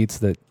of the meets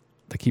the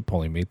keep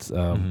pulling meets.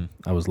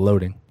 I was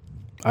loading.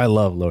 I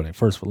love loading.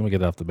 First of all, let me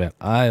get it off the bat.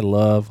 I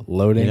love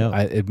loading.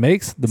 It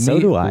makes the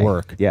meet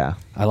work. Yeah.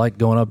 I like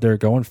going up there,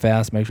 going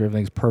fast, make sure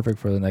everything's perfect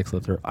for the next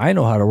lifter. I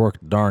know how to work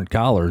darn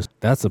collars.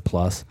 That's a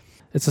plus.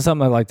 It's just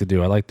something I like to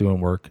do. I like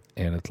doing work,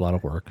 and it's a lot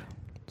of work.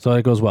 So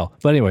it goes well.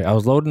 But anyway, I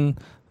was loading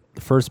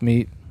the first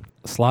meet,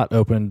 slot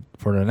opened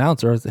for an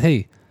announcer. I said,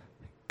 hey,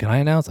 can I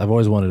announce? I've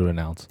always wanted to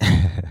announce.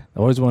 I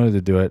always wanted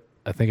to do it.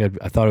 I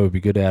thought I would be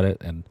good at it,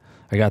 and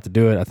I got to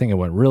do it. I think it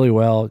went really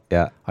well.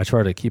 Yeah. I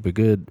try to keep a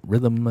good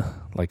rhythm,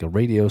 like a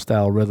radio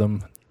style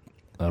rhythm,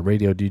 a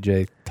radio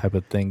DJ type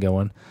of thing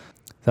going.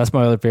 That's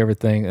my other favorite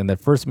thing. And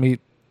that first meet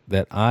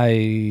that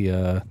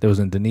that was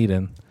in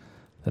Dunedin,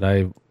 that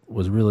I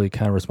was really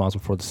kind of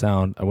responsible for the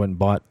sound. I went and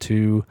bought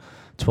 2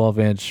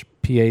 12-inch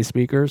PA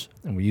speakers,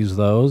 and we used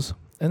those,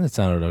 and it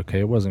sounded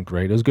okay. It wasn't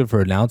great. It was good for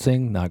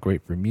announcing, not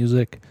great for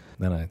music.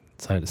 Then I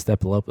decided to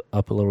step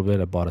up a little bit.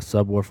 I bought a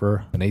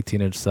subwoofer, an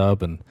 18-inch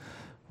sub, and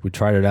we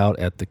tried it out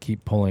at the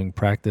Keep Pulling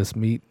practice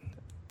meet.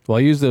 Well,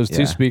 I used those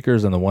 2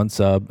 speakers and the 1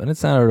 sub, and it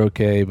sounded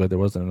okay, but there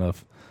wasn't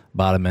enough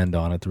bottom end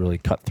on it to really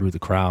cut through the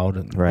crowd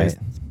and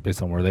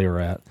based on where they were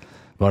at.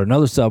 Bought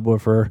another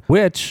subwoofer,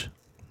 which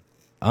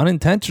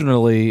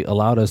unintentionally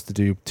allowed us to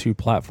do 2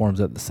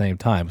 platforms at the same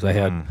time. So I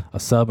had a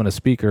sub and a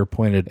speaker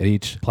pointed at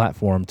each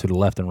platform to the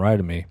left and right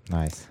of me.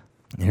 Nice.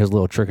 And here's a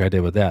little trick I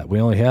did with that. We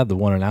only had the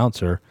 1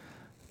 announcer,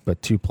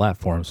 but 2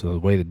 platforms. So the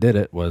way they did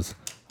it was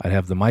I'd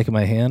have the mic in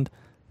my hand,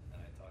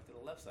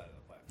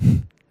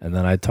 and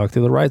then I'd talk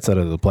to the right side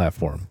of the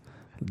platform,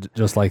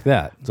 just like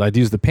that. So I'd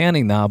use the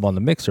panning knob on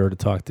the mixer to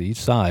talk to each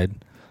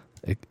side,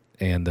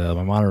 and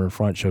my monitor in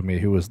front showed me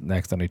who was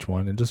next on each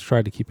one, and just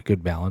tried to keep a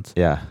good balance.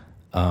 Yeah.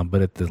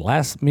 But at the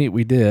last meet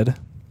we did,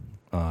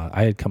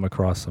 I had come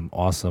across some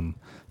awesome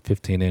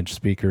 15-inch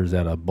speakers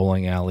at a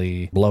bowling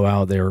alley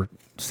blowout. They were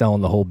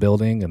selling the whole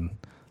building, and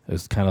it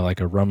was kind of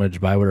like a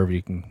rummage, buy whatever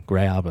you can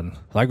grab. And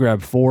I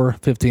grabbed 4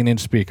 15-inch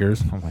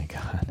speakers. Oh, my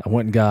God. I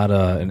went and got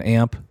an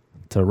amp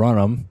to run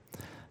them,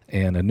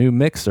 and a new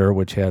mixer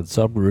which had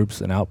subgroups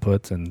and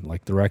outputs and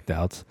like direct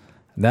outs.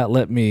 And that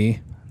let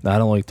me not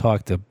only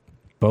talk to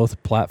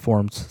both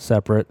platforms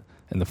separate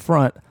in the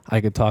front, I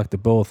could talk to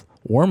both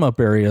warm-up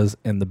areas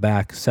in the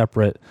back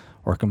separate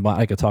or combine.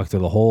 I could talk to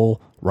the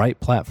whole right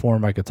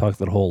platform. I could talk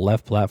to the whole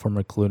left platform,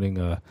 including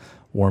a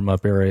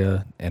warm-up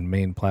area and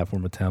main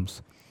platform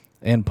attempts,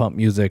 and pump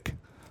music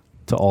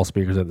to all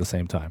speakers at the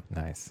same time.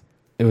 Nice.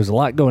 It was a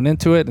lot going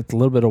into it. It's a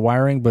little bit of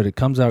wiring, but it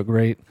comes out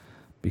great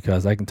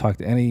because I can talk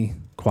to any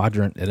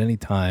quadrant at any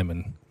time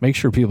and make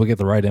sure people get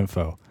the right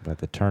info. By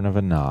the turn of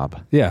a knob.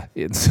 Yeah.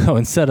 So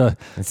instead of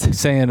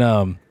saying,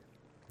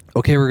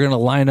 okay, we're going to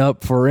line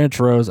up for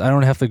intros, I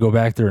don't have to go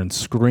back there and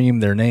scream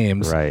their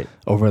names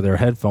over their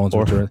headphones.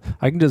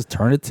 I can just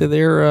turn it to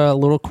their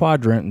little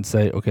quadrant and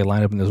say, okay,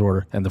 line up in this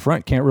order. And the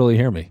front can't really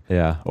hear me.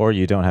 Yeah. Or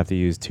you don't have to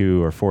use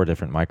 2 or 4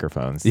 different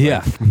microphones.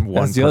 Yeah. One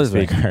That's the other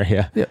speaker.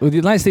 Thing. Yeah. Well,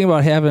 the nice thing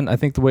about having, I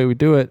think the way we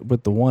do it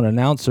with the 1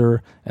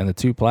 announcer and the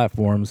 2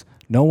 platforms,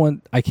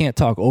 I can't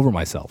talk over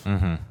myself.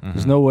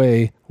 There's no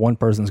way one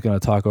person's going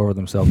to talk over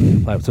themselves.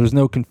 So there's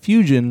no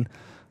confusion,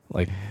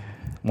 like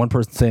one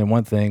person saying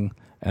one thing.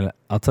 And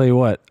I'll tell you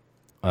what,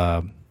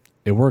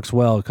 it works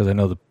well because I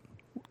know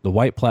the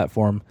white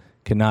platform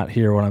cannot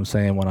hear what I'm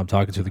saying when I'm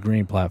talking to the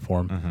green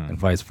platform and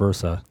vice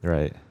versa.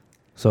 Right.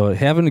 So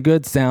having a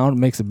good sound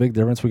makes a big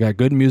difference. We got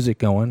good music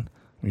going.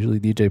 Usually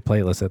DJ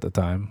playlists at the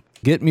time.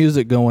 Get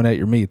music going at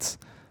your meets.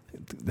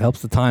 It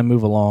helps the time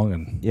move along.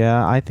 And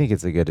yeah, I think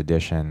it's a good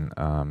addition.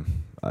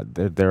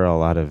 There are a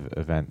lot of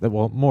events.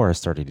 Well, more are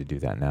starting to do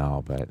that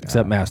now, but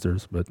except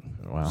Masters, but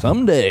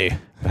someday.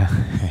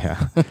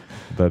 Yeah.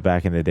 But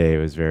back in the day, it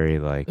was very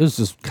like... It was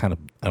just kind of,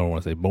 I don't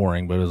want to say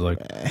boring, but it was like,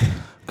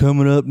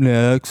 coming up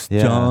next,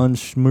 John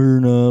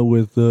Smyrna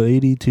with the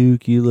 82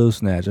 kilo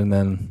snatch. And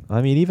then...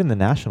 I mean, even the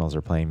Nationals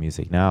are playing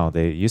music now.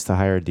 They used to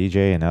hire a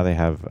DJ, and now they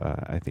have,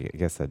 I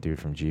guess that dude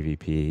from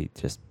GVP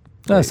just...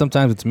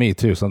 sometimes it's me,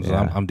 too.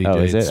 Sometimes I'm DJ. Oh,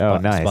 is it?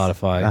 Nice.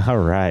 Spotify. All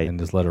right. And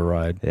just let it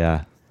ride.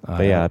 Yeah.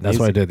 But yeah, that's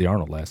why I did the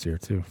Arnold last year,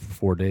 too, for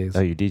 4 days.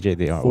 Oh, you DJ'd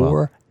the Arnold?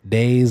 4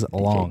 days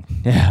long.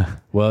 Yeah.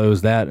 Well, it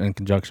was that in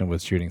conjunction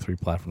with shooting 3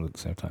 platforms at the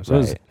same time. So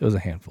it was a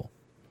handful.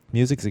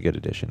 Music's a good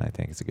addition, I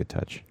think. It's a good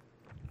touch.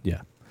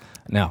 Yeah.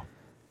 Now,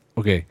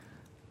 okay,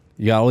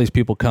 you got all these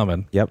people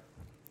coming. Yep.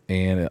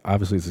 And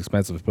obviously it's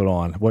expensive to put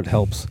on. What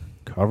helps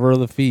cover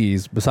the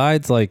fees,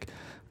 besides like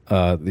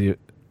the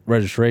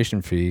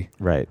registration fee,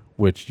 right,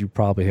 which you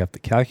probably have to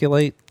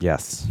calculate?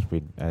 Yes,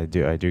 I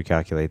do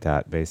calculate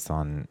that based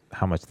on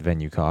how much the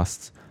venue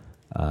costs,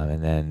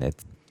 and then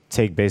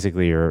take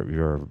basically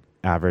your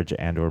average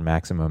and or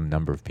maximum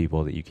number of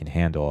people that you can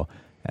handle,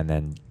 and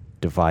then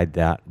divide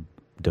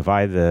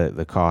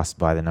the cost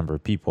by the number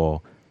of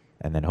people,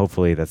 And then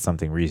hopefully that's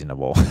something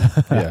reasonable.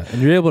 Yeah,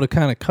 and you're able to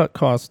kind of cut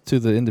costs to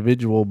the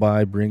individual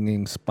by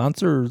bringing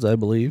sponsors, I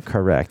believe.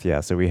 Correct.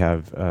 Yeah. So we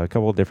have a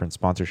couple of different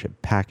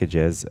sponsorship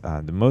packages.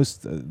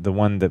 The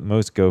one that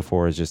most go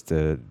for is just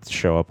to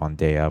show up on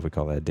day of. We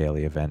call that a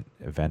daily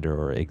vendor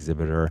or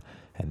exhibitor,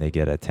 and they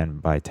get a 10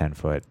 by 10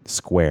 foot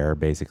square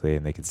basically,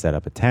 and they can set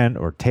up a tent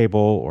or table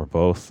or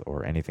both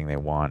or anything they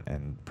want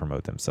and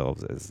promote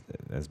themselves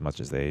as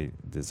much as they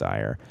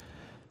desire.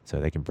 So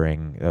they can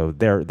bring.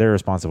 They're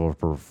responsible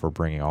for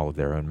bringing all of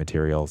their own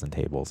materials and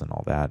tables and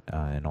all that,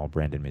 and all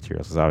branded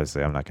materials. Because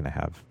obviously, I'm not going to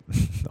have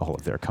all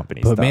of their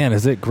company stuff. But man,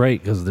 is it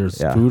great because there's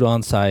food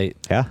on site.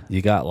 Yeah.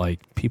 You got like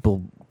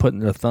people putting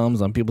their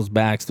thumbs on people's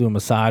backs, doing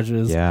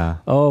massages. Yeah.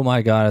 Oh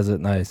my God, is it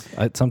nice?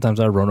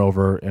 Sometimes I run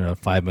over in a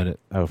 5-minute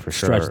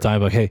stretch of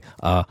time. Like, hey,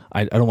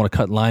 I don't want to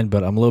cut in line,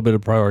 but I'm a little bit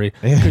of priority.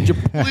 Could you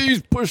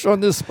please push on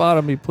this spot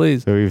on me,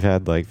 please? So we've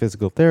had like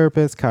physical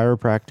therapists,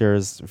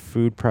 chiropractors,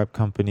 food prep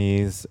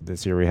companies.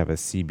 This year we have a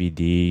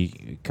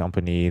CBD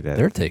company that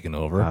they're taking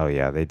over. Oh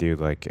yeah, they do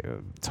like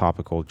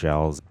topical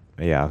gels.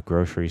 Yeah,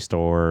 grocery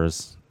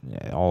stores.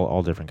 Yeah,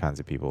 all different kinds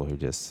of people who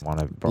just want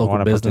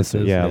to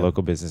businesses. Yeah,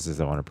 local businesses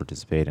that want to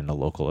participate in a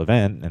local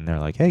event, and they're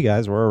like, "Hey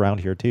guys, we're around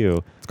here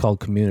too. It's called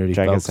Community.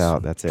 Check folks. us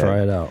out. That's it.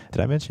 Try it out."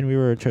 Did I mention we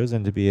were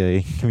chosen to be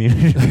a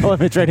community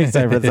development training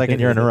site for the second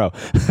year in a row?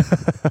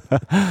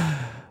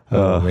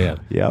 Oh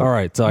man. Yeah. All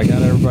right, so I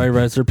got everybody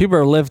registered. People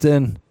are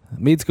lifting.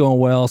 Meet's going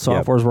well.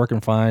 Software's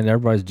working fine.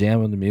 Everybody's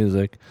jamming the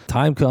music.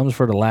 Time comes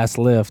for the last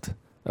lift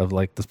of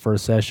like the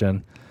first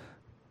session.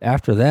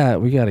 After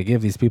that, we got to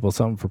give these people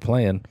something for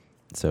playing.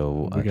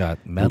 So we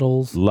got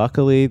medals.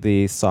 Luckily,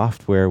 the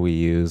software we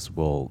use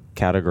will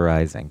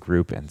categorize and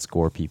group and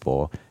score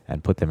people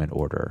and put them in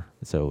order.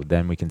 So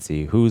then we can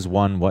see who's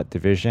won what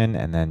division.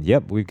 And then,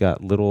 we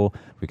got medal.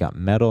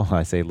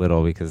 I say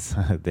little because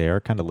they are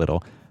kind of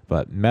little,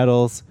 but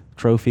medals,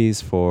 trophies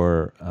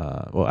for,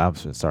 I'm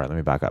sorry, let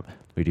me back up.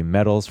 We do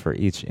medals for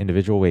each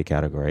individual weight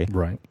category.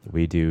 Right.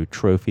 We do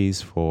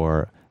trophies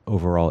for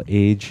overall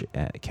age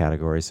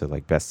category, so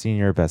like best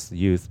senior, best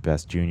youth,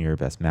 best junior,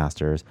 best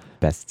masters,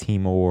 best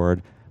team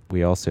award.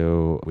 We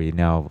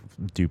now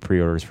do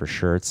pre-orders for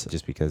shirts,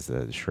 just because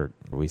the shirt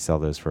we sell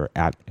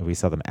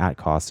them at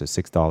cost, so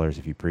 $6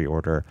 if you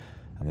pre-order,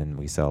 and then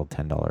we sell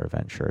 $10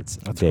 event shirts.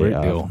 That's a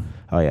great deal.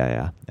 Oh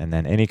yeah. And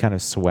then any kind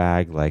of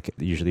swag, like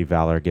usually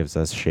Valor gives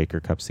us shaker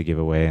cups to give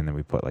away, and then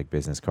we put like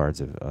business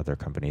cards of other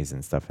companies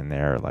and stuff in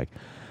there, like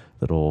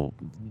little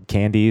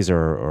candies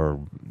or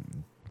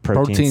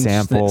protein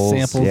samples,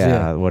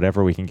 yeah,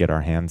 whatever we can get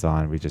our hands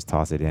on, we just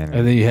toss it in.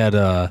 And then you had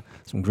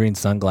some green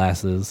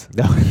sunglasses.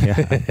 Oh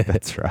yeah,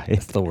 that's right. I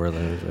still wear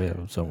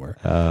those somewhere.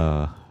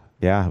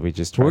 Yeah, we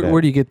just where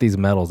do you get these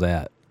medals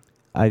at?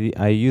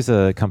 I use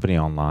a company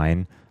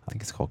online. I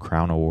think it's called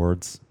Crown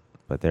Awards,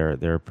 but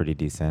they're pretty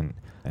decent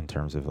in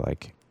terms of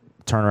like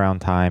turnaround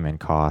time and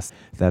cost.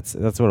 That's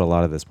what a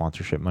lot of the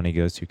sponsorship money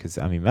goes to, because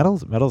I mean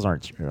medals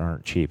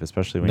aren't cheap,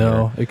 especially when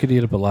it could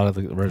eat up a lot of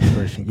the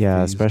registration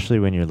yeah fees. Especially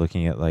when you're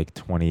looking at like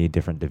 20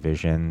 different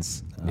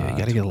divisions. Yeah, you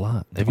got to get a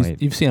lot.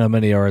 You've seen how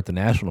many are at the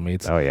national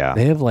meets. Oh yeah,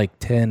 they have like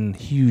 10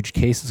 huge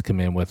cases come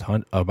in with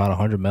about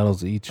 100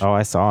 medals each. Oh,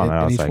 I saw them.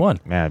 I was each like, one.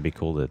 Man, it'd be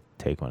cool to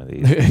take one of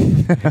these.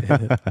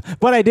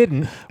 But I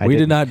didn't. We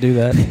did not do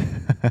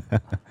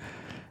that.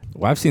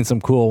 Well, I've seen some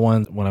cool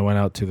ones when I went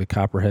out to the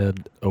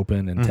Copperhead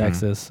Open in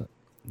Texas.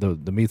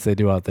 The meets they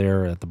do out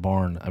there at the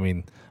barn. I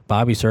mean,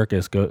 Bobby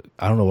Circus.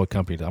 I don't know what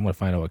company. I'm going to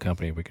find out what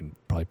company. We can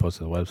probably post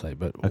it on the website.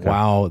 But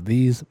wow,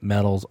 these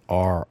medals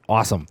are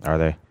awesome. Are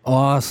they?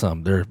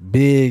 Awesome. They're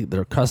big.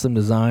 They're custom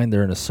designed.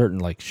 They're in a certain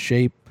like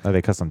shape. Are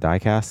they custom die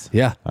cast?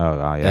 Yeah. Oh,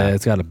 yeah.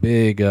 It's got a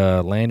big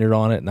lanyard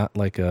on it, not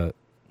like a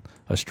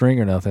string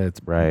or nothing. It's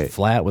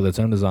flat with its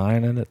own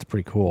design, and it's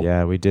pretty cool.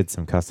 Yeah, we did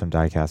some custom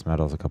die-cast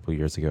medals a couple of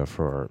years ago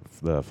for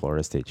the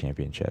Florida State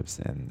Championships,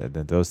 and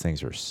those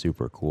things are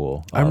super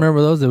cool. I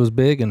remember those. It was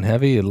big and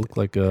heavy. It looked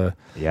like a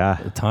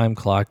time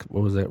clock.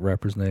 What was that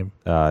rapper's name?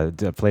 Flava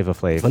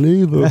Flav. Flava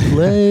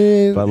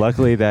Flav. But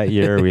luckily that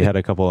year we had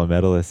a couple of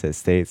medalists at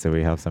state, so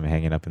we have some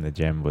hanging up in the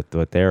gym.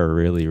 But they're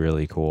really,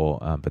 really cool,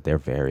 but they're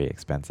very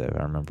expensive.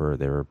 I remember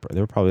they were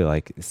probably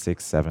like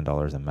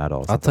 $6-7 a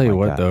medal. I'll tell you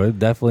what, though, it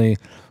definitely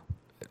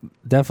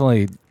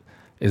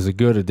is a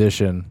good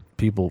addition.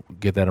 People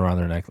get that around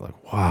their neck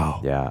like,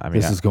 wow. Yeah, I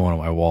mean, this is going on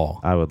my wall.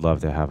 I would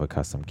love to have a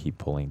custom keep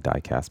pulling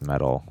die-cast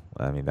medal.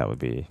 I mean, that would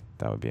be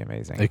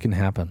amazing. It can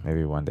happen.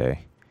 Maybe one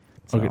day.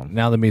 So. Okay,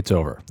 now the meet's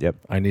over. Yep.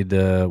 I need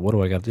to. What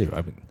do I got to do?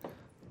 I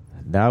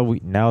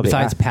mean,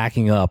 besides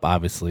packing up,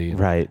 obviously,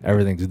 right?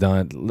 Everything's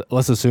done.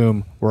 Let's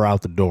assume we're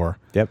out the door.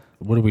 Yep.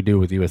 What do we do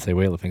with USA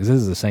Weightlifting? Because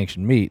this is a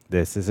sanctioned meet.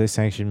 This is a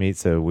sanctioned meet,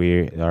 so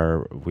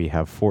we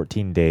have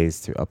 14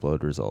 days to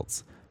upload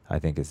results, I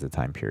think is the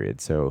time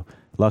period. So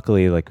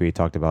luckily, like we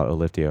talked about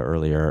Elliptia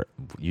earlier,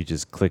 you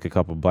just click a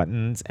couple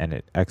buttons and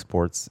it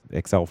exports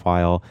Excel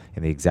file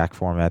in the exact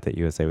format that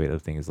USA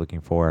Weightlifting is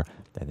looking for.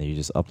 and then you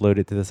just upload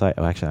it to the site.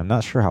 Oh, actually, I'm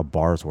not sure how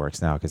bars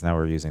works now because now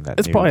we're using that.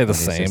 It's new, probably the new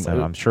same.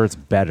 system. I'm sure it's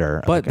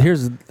better. But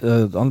here's on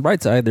the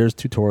bright side, there's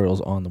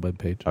tutorials on the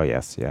webpage. Oh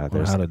yes, yeah.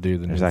 On how to do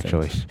the new There's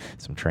actually things.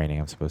 some training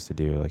I'm supposed to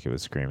do. Like it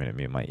was screaming at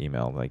me in my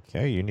email, like,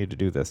 "Hey, you need to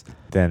do this."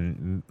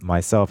 Then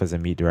myself as a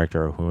meet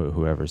director or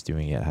whoever's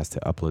doing it has to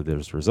upload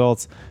those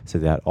results so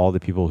that all the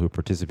people who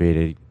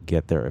participated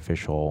get their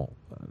official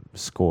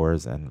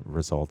scores and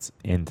results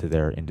into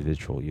their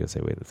individual USA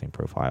weightlifting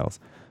profiles.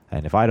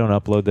 And if I don't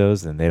upload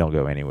those, then they don't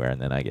go anywhere, and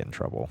then I get in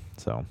trouble.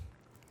 So,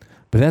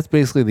 but that's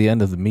basically the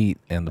end of the meet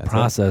and the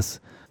process.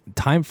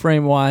 Time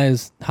frame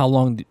wise, how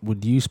long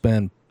would you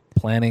spend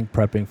planning,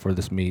 prepping for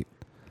this meet?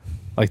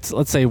 Like,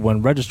 let's say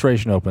when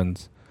registration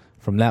opens,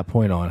 from that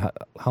point on,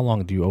 how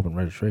long do you open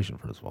registration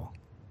first of all?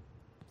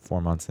 4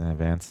 months in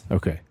advance.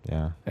 Okay.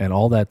 Yeah. And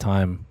all that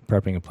time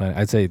prepping and planning,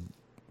 I'd say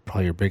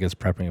probably your biggest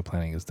prepping and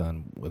planning is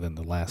done within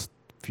the last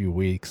few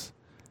weeks.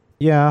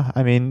 Yeah,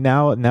 I mean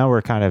now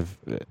we're kind of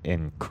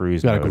in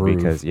cruise mode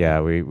because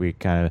we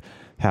kind of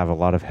have a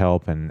lot of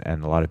help and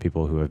a lot of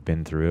people who have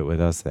been through it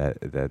with us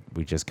that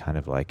we just kind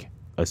of like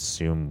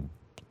assume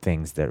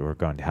things that we're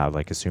going to have,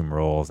 like assume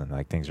roles and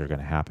like things are going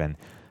to happen.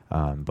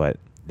 But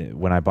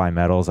when I buy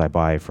medals, I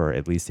buy for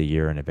at least a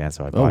year in advance,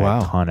 so I buy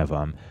a ton of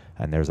them.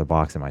 And there's a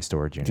box in my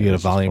storage unit. Do you get a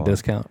volume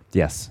discount?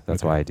 Yes,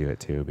 that's why I do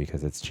it too,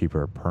 because it's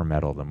cheaper per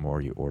medal the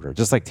more you order.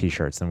 Just like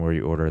T-shirts, the more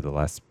you order, the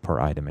less per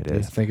item it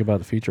is. Think about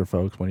the future,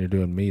 folks, when you're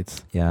doing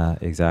meets. Yeah,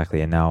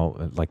 exactly. And now,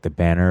 like the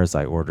banners,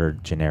 I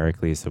ordered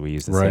generically, so we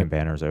use the same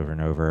banners over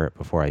and over.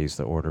 Before, I used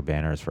to order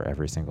banners for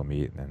every single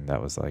meet, and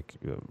that was like...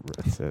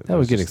 that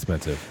would get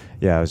expensive.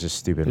 Yeah, it was just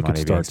stupid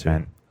money being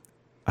spent.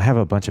 I have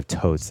a bunch of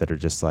totes that are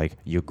just like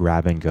you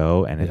grab and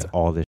go, and it's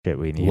all the shit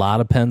we need. A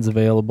lot of pens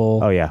available.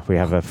 Oh yeah, we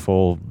have a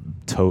full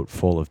tote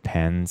full of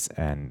pens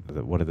and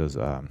what are those?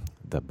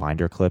 The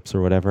binder clips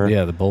or whatever.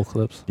 Yeah, the bowl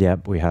clips.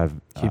 Yep, we have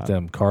keep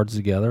them cards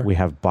together. We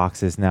have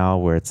boxes now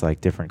where it's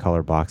like different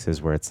color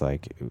boxes where it's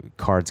like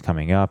cards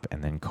coming up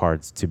and then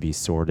cards to be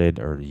sorted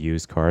or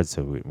used cards.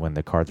 So when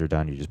the cards are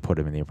done, you just put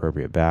them in the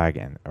appropriate bag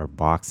or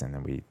box, and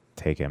then we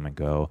take them and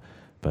go.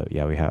 But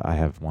yeah, I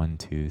have 1,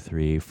 2,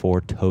 3,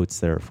 4 totes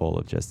that are full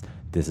of just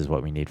this is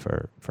what we need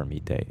for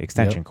meet day.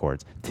 Extension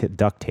cords,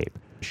 duct tape,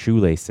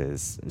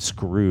 shoelaces,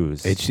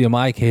 screws,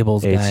 HDMI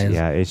cables, guys.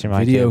 Yeah,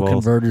 HDMI video cables.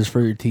 Converters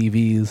for your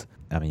TVs.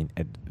 I mean,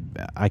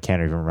 I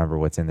can't even remember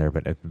what's in there,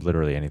 but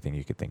literally anything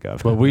you could think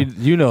of. But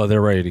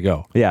they're ready to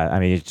go. Yeah, I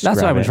mean, that's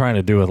what I've been trying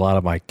to do with a lot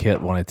of my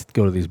kit when I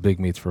go to these big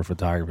meets for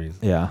photography.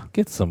 Yeah,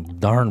 get some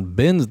darn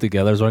bins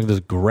together so I can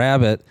just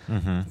grab it,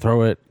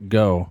 throw it,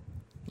 go.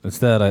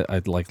 Instead,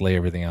 I'd like lay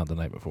everything out the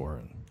night before.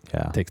 And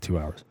it takes 2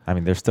 hours. I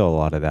mean, there's still a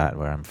lot of that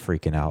where I'm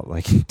freaking out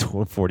like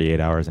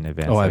 48 hours in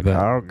advance. Oh, I bet.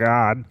 Oh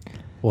God.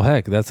 Well,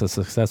 heck, that's a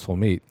successful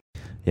meet.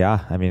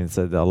 Yeah, I mean, it's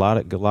a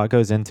lot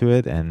goes into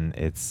it, and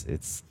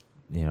it's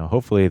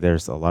hopefully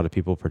there's a lot of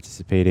people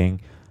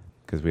participating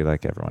because we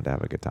like everyone to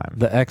have a good time.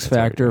 The X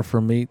factor for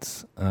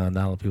meets. Not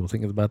a lot of people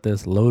thinking about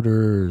this.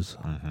 Loaders,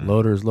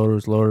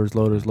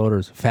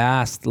 loaders,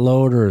 fast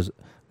loaders.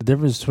 The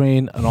difference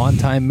between an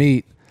on-time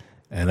meet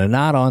and a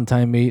not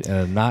on-time meet and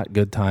a not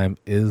good time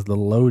is the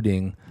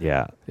loading.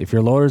 Yeah. If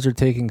your loaders are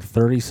taking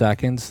 30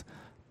 seconds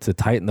to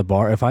tighten the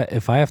bar, if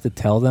I have to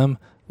tell them,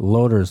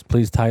 loaders,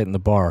 please tighten the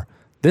bar,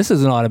 this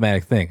is an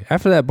automatic thing.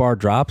 After that bar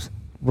drops,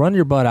 run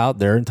your butt out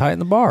there and tighten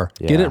the bar.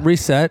 Yeah. Get it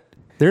reset.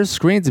 There's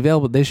screens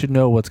available. They should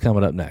know what's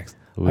coming up next.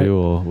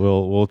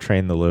 We'll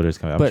train the loaders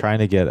coming. I'm trying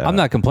to get. I'm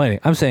not complaining.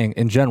 I'm saying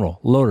in general,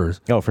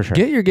 loaders. Oh, for sure.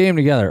 Get your game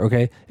together,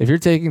 okay? If you're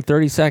taking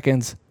 30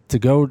 seconds to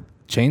go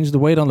change the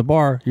weight on the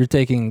bar, you're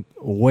taking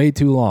way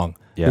too long.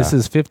 Yeah. This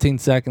is 15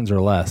 seconds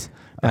or less.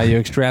 Now you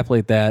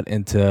extrapolate that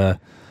into,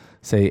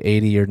 say,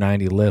 80 or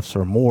 90 lifts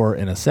or more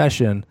in a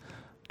session.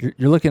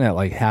 You're looking at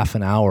like half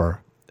an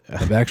hour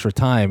of extra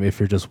time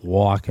if you're just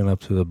walking up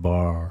to the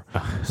bar,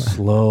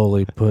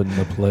 slowly putting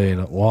the plate,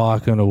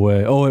 walking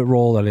away. Oh, it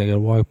rolled. I got to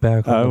walk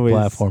back on the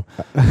platform.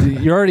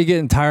 You're already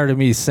getting tired of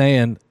me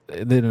saying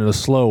it in a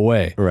slow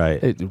way.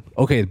 Right.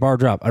 Okay, the bar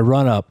drop. I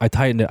run up. I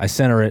tighten it. I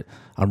center it.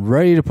 I'm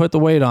ready to put the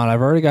weight on.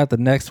 I've already got the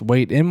next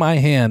weight in my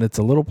hand. It's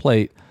a little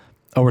plate.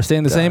 Oh, we're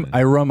staying the same?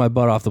 I run my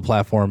butt off the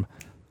platform.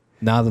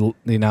 Now the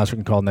announcer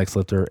can call next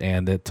lifter,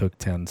 and it took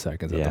 10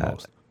 seconds at the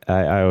most.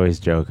 I always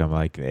joke. I'm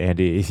like,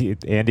 Andy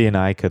and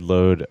I could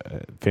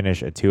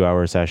finish a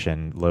 2-hour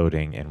session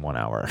loading in 1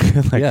 hour.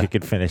 You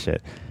could finish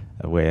it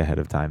way ahead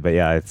of time. But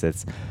yeah,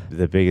 it's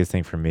the biggest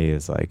thing for me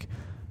is like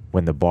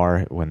when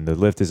the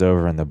lift is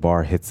over and the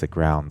bar hits the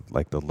ground,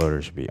 like the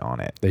loader should be on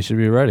it. They should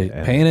be ready.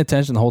 Paying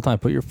attention the whole time.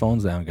 Put your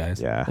phones down,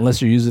 guys. Yeah.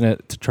 Unless you're using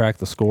it to track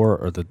the score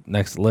or the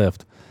next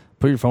lift,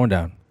 put your phone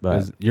down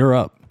because you're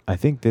up. I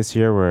think this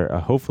year we're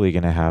hopefully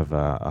going to have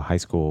a high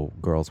school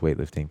girls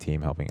weightlifting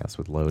team helping us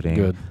with loading.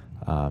 Good.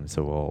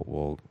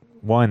 So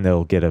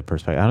they'll get a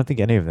perspective. I don't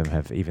think any of them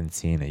have even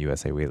seen a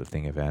USA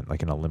weightlifting event,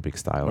 like an Olympic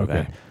style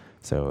event.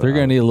 So they're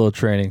going to need a little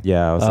training.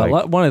 Yeah.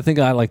 One of the things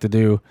I like to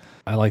do,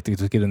 I like to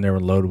just get in there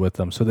and load with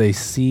them so they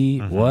see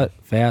what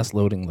fast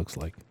loading looks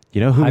like.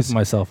 You know who's hyping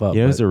myself up.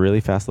 You know who's a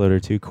really fast loader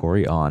too?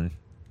 Corey On.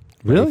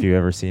 Really? If you've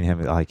ever seen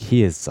him, like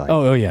he is like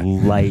Oh, yeah.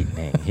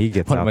 lightning. He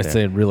gets What out am I there.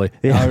 saying? Really?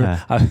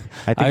 Yeah. I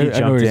think he know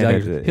jumped in.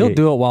 exactly. He'll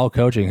do it while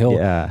coaching.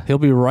 He'll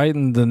be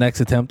writing the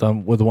next attempt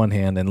with one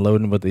hand and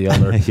loading with the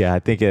other. Yeah, I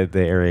think at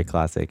the Area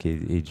Classic,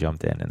 he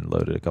jumped in and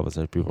loaded a couple of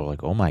such people were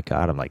like, oh my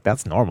God. I'm like,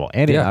 that's normal.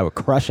 Andy and I would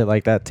crush it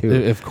like that too.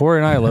 If Corey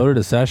and I loaded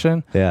a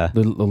session, Yeah.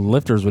 the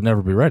lifters would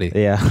never be ready.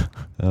 Yeah.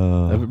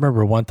 I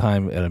remember one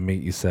time at a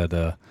meet you said,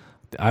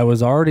 I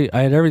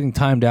had everything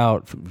timed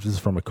out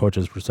just from a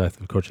coach's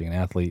perspective, coaching an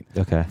athlete.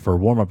 Okay. For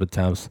warm-up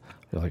attempts.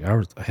 You're like,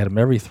 I had them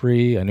every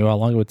 3. I knew how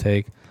long it would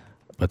take,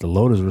 but the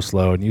loaders were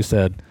slow. And you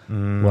said,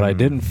 what I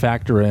didn't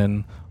factor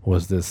in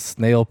was this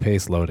snail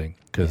pace loading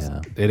because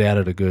it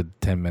added a good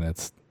 10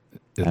 minutes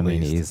at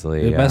least.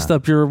 Easily. It messed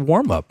up your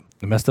warm-up.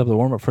 It messed up the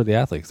warm-up for the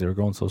athletes. They were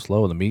going so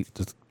slow. The meet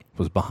just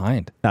was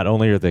behind. Not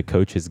only are the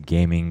coaches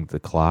gaming the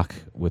clock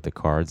with the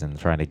cards and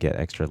trying to get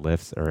extra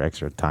lifts or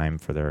extra time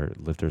for their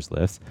lifters'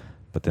 lifts,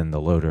 but then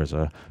the loaders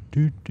are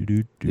do.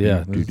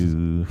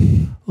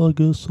 I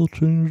guess I'll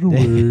change the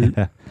weight.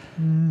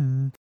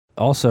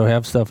 Also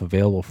have stuff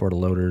available for the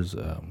loaders,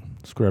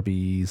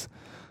 scrubbies,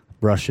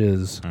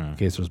 brushes, in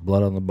case there's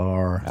blood on the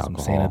bar, Alcohol. some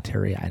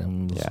sanitary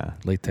items, Yeah.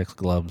 latex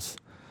gloves,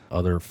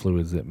 other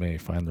fluids that may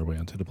find their way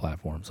onto the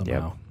platform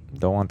somehow.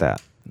 Don't want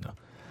that. No.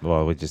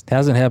 Well, we just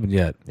Hasn't happened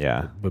yet,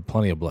 yeah. but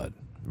plenty of blood.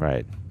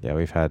 Right. Yeah,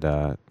 we've had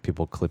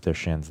people clip their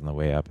shins on the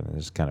way up and they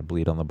just kind of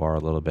bleed on the bar a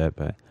little bit,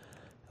 but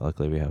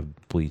luckily we have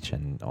bleach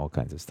and all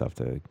kinds of stuff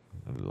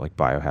like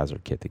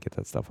biohazard kit to get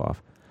that stuff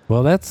off.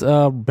 Well, that's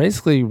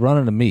basically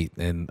running a meet.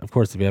 And, of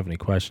course, if you have any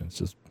questions,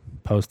 just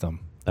post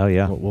them. Oh,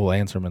 yeah. We'll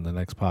answer them in the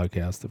next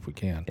podcast if we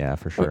can. Yeah,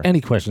 for Or sure. any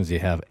questions you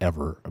have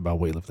ever about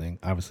weightlifting,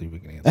 obviously we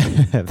can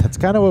answer. That's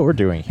kind of what we're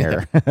doing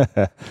here.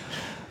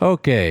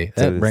 Okay,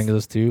 So that brings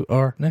us to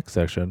our next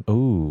section.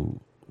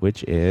 Ooh,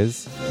 which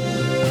is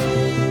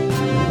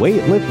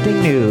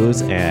weightlifting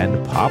news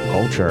and pop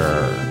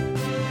culture.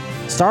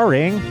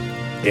 Starring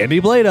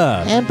Andy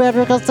Blada. and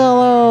Patrick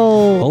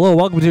Costello. Hello,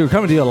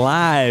 coming to you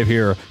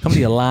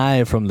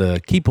live from the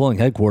Keep Pulling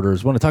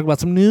headquarters. Want to talk about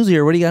some news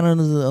here? What do you got on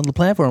the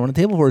platform, on the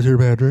table for us here,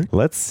 Patrick?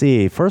 Let's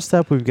see. First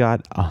up, we've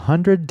got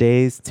 100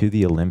 days to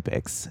the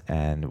Olympics,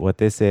 and what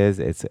this is,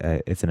 it's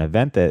an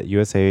event that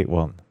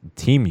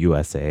Team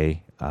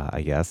USA,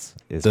 I guess,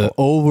 is The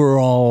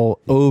overall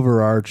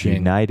overarching.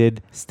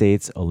 United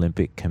States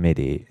Olympic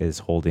Committee is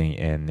holding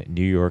in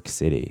New York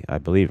City, I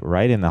believe,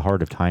 right in the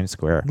heart of Times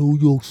Square. New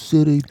York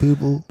City,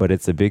 people. But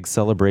it's a big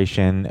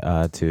celebration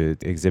to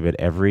exhibit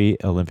every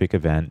Olympic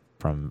event,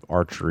 from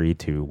archery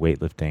to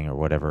weightlifting or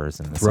whatever is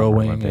in the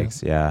Throwing, Summer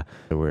Olympics. Yeah.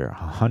 So we're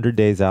 100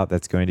 days out.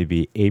 That's going to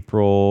be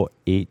April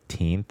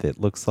 18th, it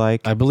looks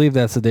like. I believe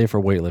that's the day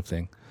for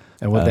weightlifting.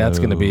 And what that's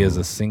going to be is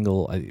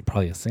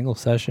probably a single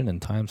session in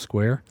Times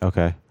Square.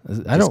 Okay.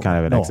 I don't kind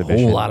of an know exhibition.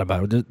 a whole lot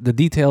about it. The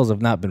details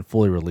have not been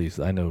fully released.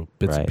 I know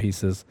bits and Right.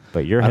 pieces.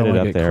 But you're I don't headed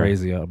want up to get there.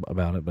 crazy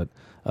about it, but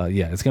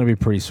yeah, it's going to be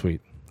pretty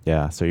sweet.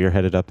 Yeah. So you're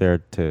headed up there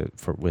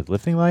with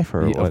Lifting Life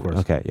or Yeah, of what? course.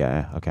 Okay.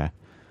 Yeah. Okay.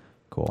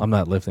 Cool. I'm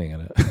not lifting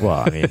in it.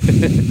 Well, I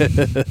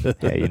mean,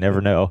 yeah, you never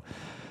know.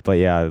 But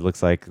yeah, it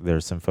looks like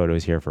there's some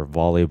photos here for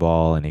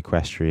volleyball and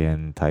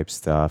equestrian type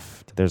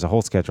stuff. There's a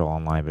whole schedule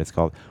online, but it's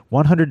called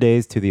 100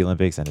 Days to the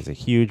Olympics, and it's a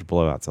huge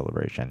blowout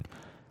celebration.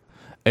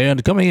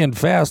 And coming in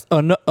fast,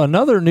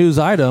 another news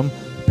item.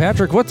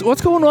 Patrick,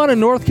 what's going on in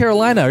North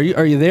Carolina? Are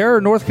you there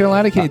in North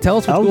Carolina? Can you tell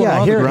us what's going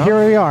on?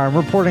 Here we are. I'm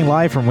reporting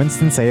live from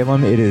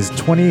Winston-Salem. It is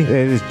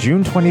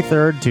June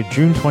 23rd to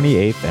June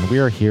 28th, and we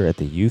are here at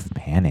the Youth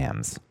Pan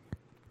Ams.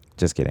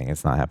 Just kidding.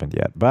 It's not happened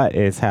yet, but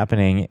it's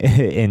happening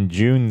in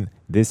June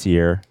this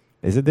year.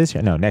 Is it this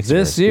year? No, next year.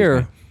 This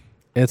year.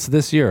 It's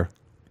this year.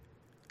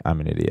 I'm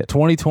an idiot.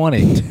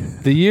 2020.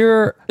 The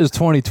year is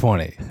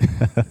 2020.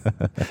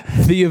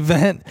 The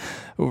event,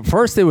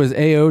 first it was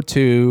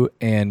AO2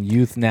 and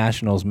Youth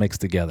Nationals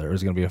mixed together. It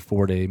was going to be a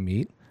 4-day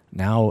meet.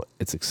 Now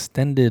it's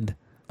extended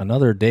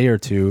another day or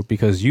two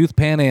because Youth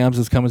Pan Ams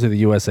is coming to the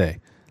USA.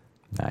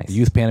 Nice. The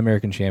Youth Pan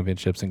American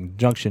Championships in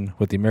conjunction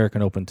with the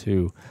American Open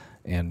 2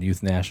 and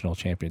Youth National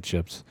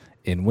Championships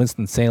in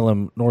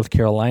Winston-Salem, North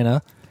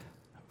Carolina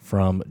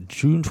from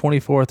June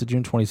 24th to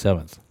June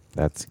 27th.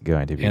 That's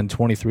going to be And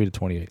 23 to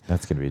 28.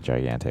 That's going to be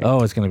gigantic.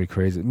 Oh, it's going to be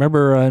crazy.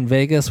 Remember in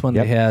Vegas when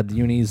Yep. they had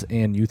Unis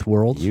and Youth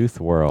Worlds? Youth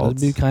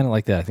Worlds. It'd be kind of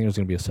like that. I think there's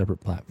going to be a separate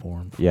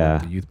platform for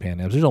the Youth Pan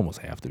Ams. There's almost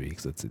have to be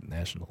because it's a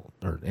national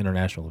or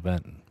international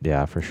event.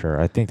 Yeah, for sure.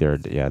 I think there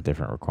are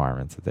different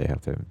requirements that they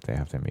have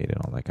to meet and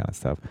all that kind of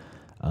stuff.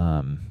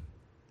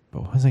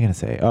 But what was I going to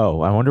say?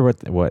 Oh, I wonder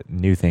what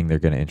new thing they're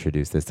going to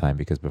introduce this time,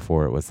 because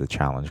before it was the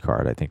challenge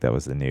card. I think that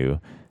was the new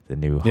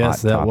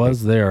Yes, hot that topic.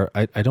 was there.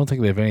 I don't think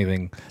they have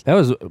anything. That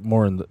was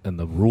more in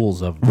the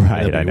rules of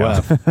Right, I know.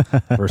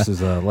 WWF versus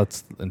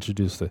let's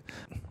introduce the.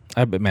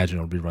 I imagine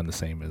it'll be run the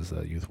same as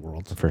Youth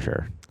Worlds. for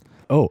sure.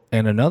 Oh,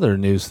 and another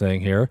news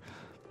thing here.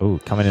 Oh,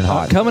 coming in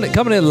hot. Coming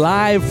in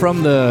live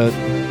from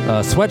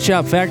the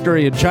sweatshop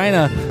factory in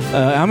China.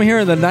 I'm here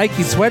in the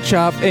Nike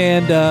sweatshop,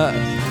 and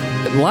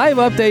live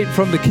update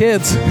from the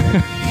kids.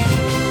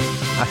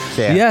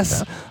 Yeah.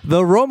 Yes,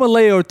 the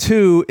Romaleo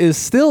 2 is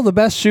still the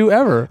best shoe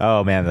ever.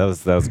 Oh man, that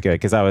was good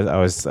because I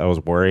was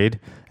worried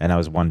and I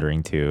was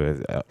wondering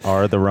too.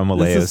 Are the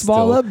Romaleos It's a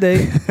small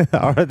update.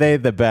 Are they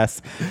the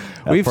best?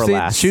 We've for seen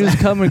last? shoes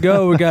come and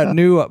go. We got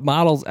new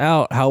models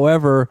out.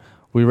 However,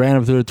 we ran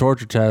them through the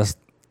torture test.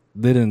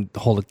 They didn't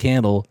hold a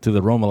candle to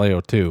the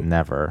Romaleo 2.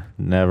 Never,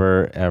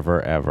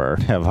 ever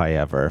have I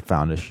ever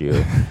found a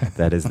shoe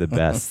that is the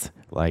best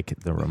like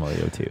the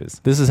Romaleo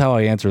 2s. This is how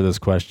I answer this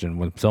question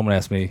when someone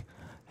asks me,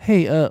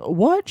 "Hey,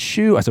 what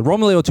shoe?" I said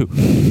Romaleo 2.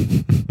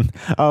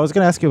 Oh, I was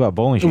going to ask you about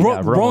bowling shoes.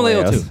 Yeah,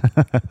 Romaleo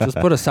Romaleos. 2. Just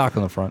put a sock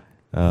on the front.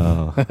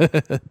 Oh,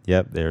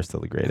 yep, they're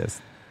still the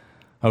greatest.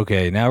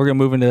 Okay, now we're gonna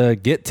move into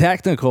Get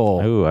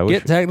Technical. Ooh, I wish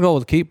Get Technical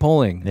with Keep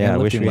Pulling. Yeah, I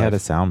and wish we Lifting had a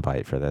Life. sound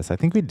bite for this. I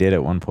think we did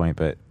at one point,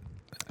 but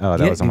that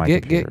was on my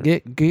computer.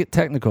 Get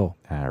Technical.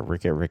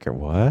 Ricket,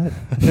 what?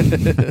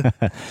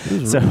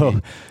 So,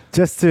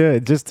 just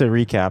to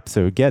recap,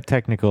 so Get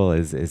Technical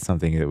is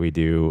something that we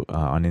do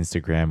on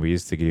Instagram. We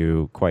used to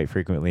do quite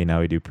frequently.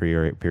 Now we do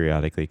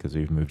periodically because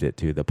we've moved it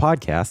to the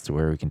podcast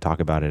where we can talk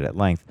about it at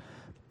length.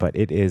 But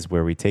it is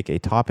where we take a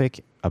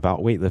topic about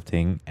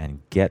weightlifting and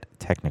get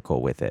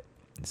technical with it.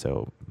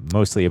 So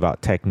mostly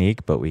about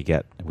technique, but we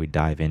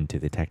dive into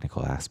the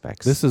technical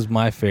aspects. This is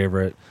my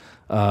favorite.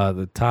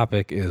 The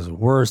topic is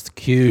worst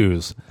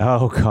cues.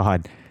 Oh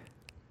God.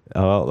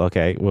 Oh,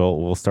 okay.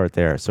 We'll start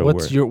there. So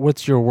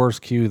what's your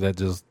worst cue that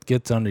just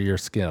gets under your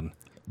skin?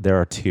 there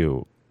are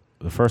two.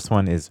 The first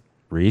one is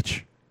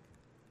reach,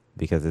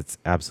 because it's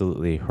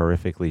absolutely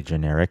horrifically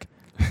generic.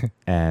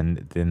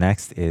 And the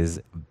next is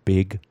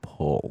big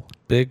pull.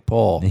 Big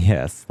pull.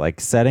 Yes. Like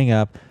setting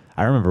up.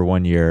 I remember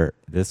one year,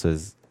 it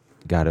was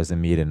a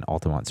meet in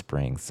Altamont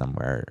Springs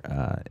somewhere.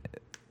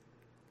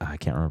 I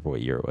can't remember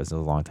what year it was. It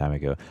was a long time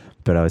ago.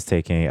 But I was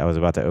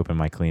about to open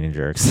my clean and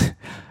jerks,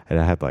 and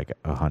I had like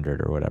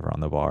 100 or whatever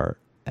on the bar.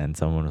 And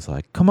someone was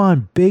like, "Come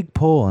on, big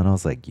pull." And I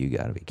was like, "You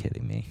got to be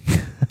kidding me."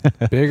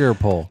 Bigger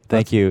pull.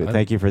 Thank you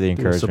for the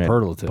encouragement.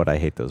 Superlative. But I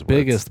hate those words.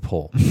 Biggest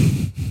pull.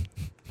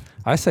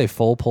 I say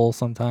full pull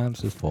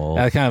sometimes. Just Full.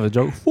 kind of a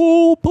joke.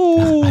 Full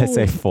pull. I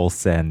say full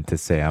send to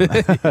Sam.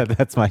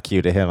 That's my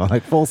cue to him. I'm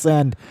like, full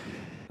send.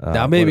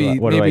 Now maybe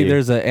what about you?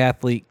 there's an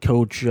athlete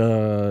coach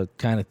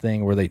kind of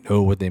thing where they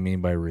know what they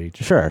mean by reach.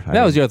 Sure.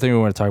 That was the other thing we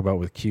want to talk about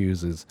with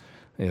cues is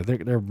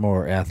they're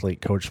more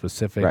athlete coach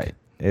specific, Right.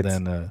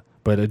 Than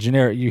but a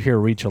generic. You hear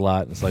reach a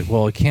lot. It's like,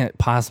 well, it can't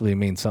possibly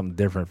mean something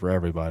different for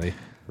everybody.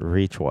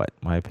 Reach what?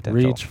 My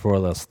potential. Reach for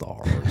the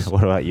stars.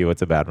 What about you?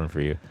 What's a bad one for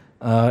you?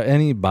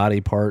 Any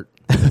body part.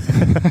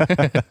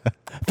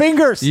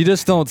 Fingers. You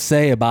just don't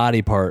say a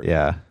body part.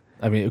 Yeah.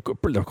 I mean,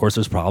 of course,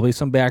 there's probably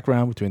some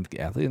background between the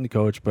athlete and the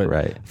coach, but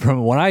Right.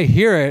 from when I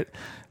hear it,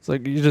 it's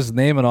like you're just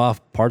naming off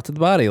parts of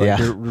the body. Like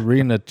Yeah. you're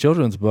reading a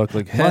children's book,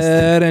 like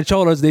head and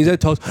shoulders, knees and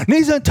toes,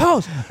 knees and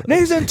toes,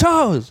 knees and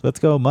toes, Let's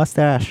go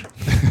mustache.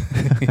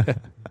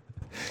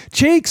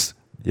 cheeks,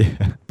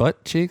 Yeah.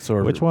 butt cheeks,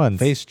 or Which ones?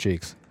 face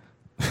cheeks.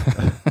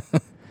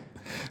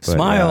 But,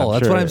 Smile. yeah, I'm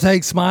That's sure- what I'm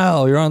saying.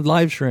 Smile. You're on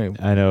live stream.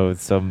 I know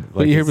some.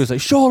 But you hear people say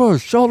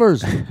shoulders,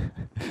 shoulders.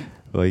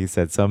 Like you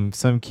said, some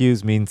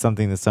cues mean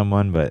something to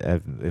someone, but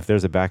if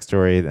there's a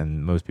backstory,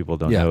 then most people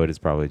don't Yeah. know it. It's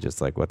probably just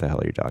like, what the hell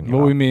are you talking What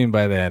about? we mean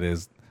by that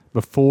is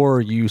before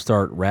you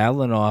start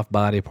rattling off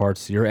body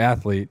parts to your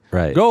athlete,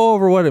 Right. go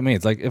over what it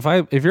means. Like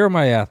if you're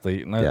my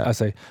athlete and Yeah. I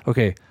say,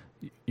 okay,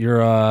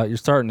 you're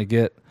starting to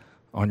get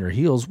on your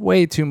heels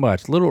way too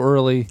much, a little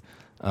early.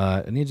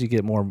 I need you to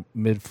get more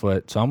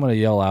midfoot. So I'm going to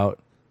yell out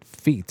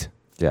feet.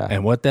 Yeah.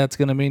 And what that's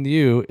going to mean to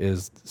you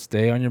is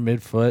stay on your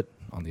midfoot,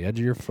 on the edge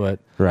of your foot.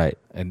 Right.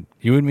 And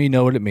you and me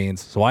know what it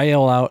means. So I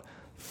yell out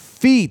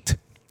feet.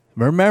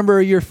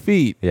 Remember your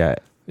feet. Yeah.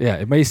 Yeah,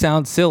 it may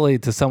sound silly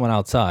to someone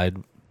outside,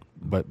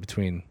 but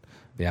between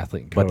the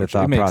athlete and coach, But the it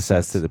thought makes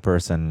process sense. to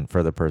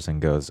the person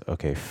goes,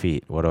 okay,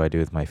 feet. What do I do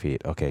with my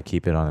feet? Okay,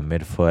 keep it on the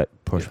midfoot.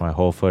 Push my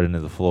whole foot into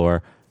the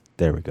floor.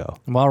 There we go.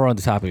 And while we're on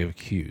the topic of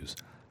cues,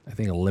 I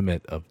think a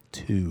limit of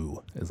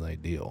 2 is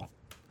ideal.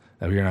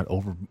 That you're not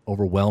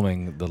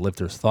overwhelming the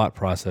lifter's thought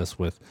process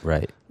with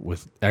Right.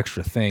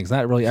 extra things.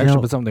 Not really extra,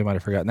 know- but something they might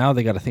have forgotten. Now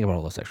they got to think about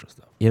all this extra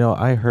stuff. You know,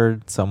 I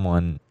heard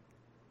someone,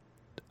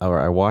 or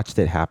I watched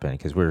it happen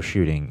because we were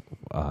shooting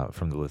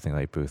from the Lifting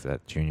Light booth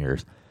at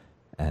Juniors,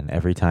 and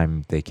every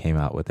time they came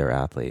out with their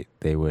athlete,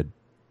 they would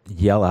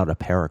yell out a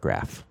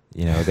paragraph.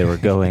 You know, they were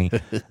going,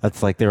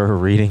 that's like they were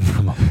reading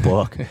from a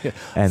book.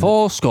 And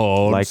Full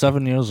score like-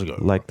 7 years ago.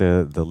 like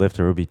the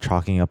lifter would be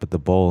chalking up at the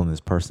bowl, and this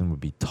person would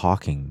be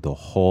talking the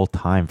whole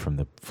time from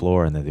the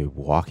floor, and then they'd be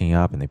walking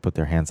up and they put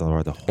their hands on the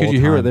bar the whole time. Could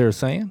you hear what they were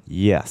saying?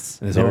 Yes.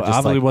 And They so were just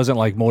obviously like- wasn't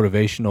like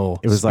motivational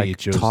it was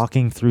like speech.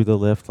 talking through the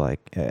lift,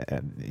 like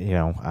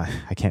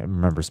I can't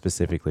remember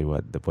specifically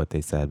what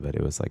they said, but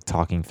it was like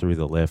talking through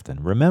the lift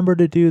and remember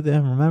to do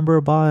them, remember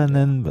blah, and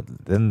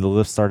then the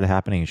lift started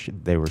happening.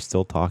 They were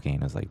still talking.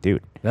 And I was like,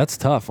 dude, That's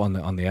tough on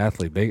the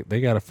athlete.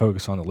 They got to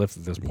focus on the lift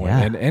at this point. Yeah.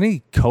 And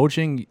any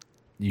coaching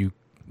you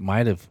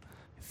might have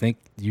think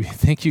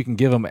you can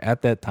give them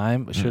at that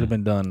time. It should have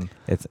been done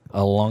It's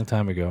a long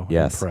time ago.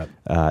 yes. In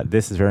prep.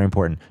 This is very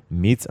important.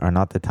 Meets are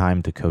not the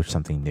time to coach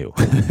something new.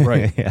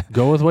 Right. Yeah.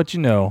 Go with what you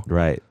know.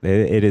 Right.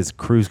 It is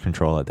cruise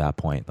control at that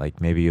point.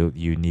 Like maybe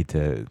you need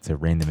to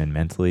rein them in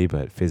mentally,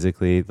 but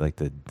physically, like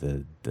the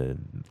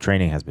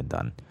training has been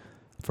done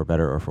for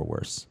better or for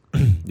worse.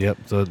 Yep.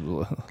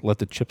 So let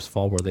the chips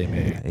fall where they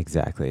may.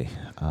 Exactly.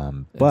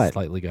 And But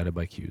slightly guided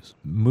by cues.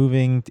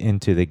 moving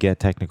into the Get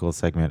Technical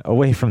segment,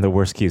 away from the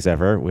worst cues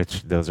ever,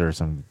 which those are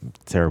some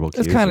terrible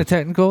cues. It's kind of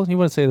technical. You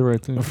want to say the right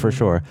thing. For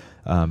sure.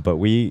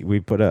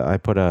 But I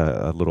put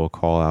a little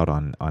call out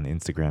on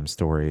Instagram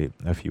story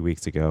a few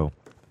weeks ago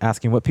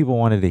asking what people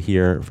wanted to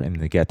hear in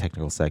the Get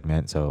Technical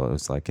segment. So it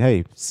was like,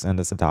 hey, send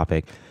us a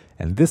topic.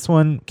 And this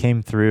one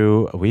came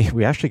through.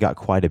 We actually got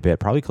quite a bit,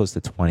 probably close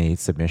to 20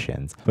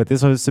 submissions. But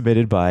this one was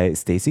submitted by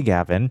Stacy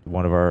Gavin,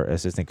 one of our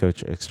assistant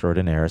coach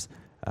extraordinaires.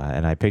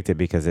 And I picked it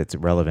because it's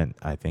relevant,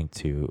 I think,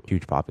 to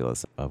huge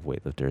populace of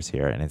weightlifters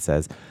here. And it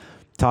says,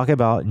 talk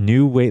about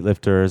new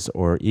weightlifters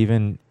or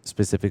even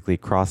specifically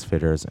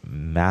CrossFitters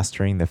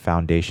mastering the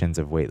foundations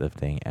of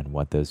weightlifting and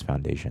what those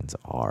foundations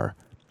are.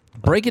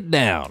 Break it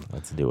down.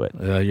 Let's do it.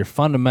 Your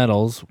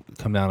fundamentals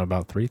come down to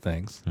about three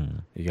things. Hmm.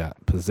 You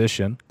got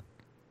position,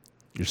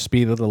 your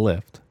speed of the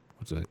lift,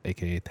 which is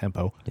AKA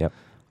tempo, Yep.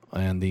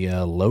 and the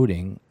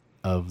loading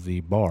of the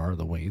bar,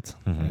 the weights,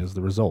 Mhm. is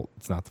the result.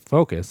 It's not the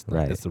focus,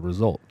 Right. it's the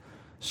result.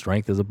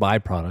 Strength is a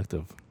byproduct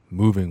of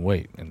moving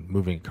weight and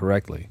moving it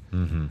correctly.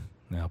 Mm-hmm.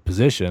 Now,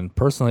 position,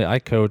 personally, I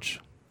coach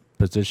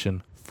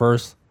position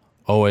first,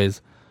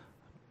 always.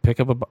 Pick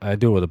up I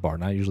do it with a bar,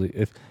 not usually.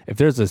 If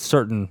there's a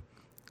certain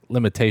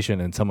limitation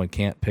and someone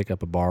can't pick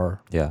up a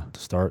bar Yeah. to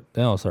start,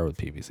 then I'll start with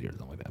PVC or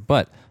something like that.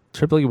 But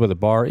typically with a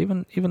bar,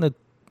 even a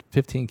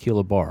 15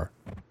 kilo bar,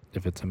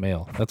 if it's a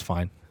male, that's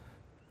fine.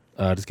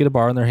 Just get a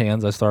bar in their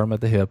hands. I start them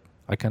at the hip.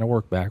 I kind of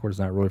work backwards,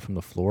 not really from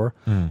the floor.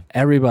 Mm.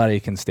 Everybody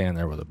can stand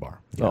there with a bar.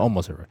 Yeah.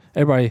 Almost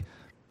everybody.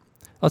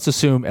 Let's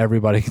assume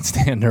everybody can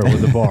stand there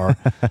with a bar.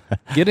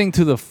 Getting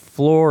to the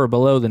floor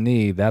below the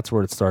knee, that's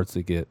where it starts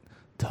to get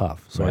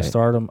tough. So I Right.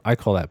 start them. I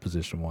call that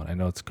position 1. I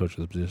know it's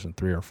coach's position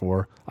 3 or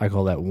 4. I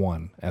call that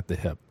 1 at the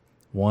hip.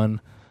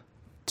 1,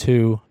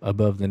 2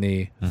 above the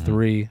knee, Mhm.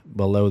 3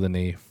 below the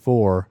knee,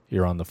 4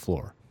 you're on the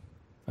floor.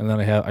 And then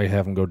I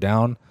have them go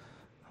down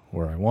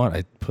where I want.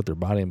 I put their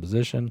body in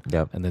position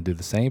Yep. and then do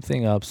the same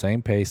thing up,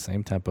 same pace,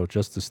 same tempo,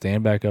 just to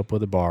stand back up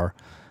with a bar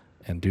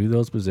and do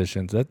those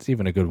positions. That's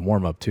even a good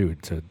warm up too,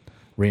 to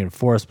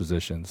reinforce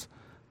positions.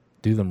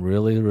 Do them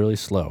really, really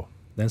slow.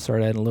 Then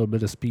start adding a little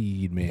bit of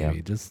speed, maybe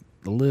Yep. just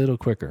a little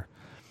quicker.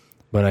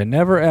 But I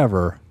never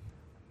ever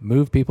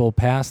move people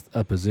past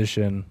a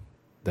position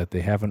that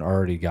they haven't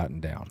already gotten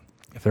down.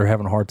 If they're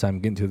having a hard time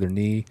getting to their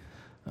knee,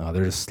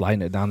 they're just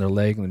sliding it down their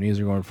leg and the knees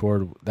are going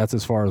forward. That's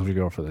as far as we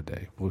go for the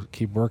day. We'll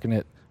keep working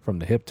it from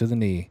the hip to the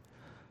knee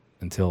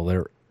until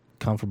they're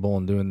comfortable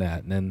in doing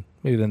that. And then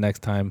maybe the next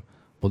time,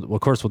 of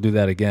course, we'll do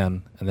that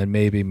again and then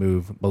maybe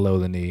move below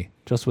the knee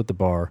just with the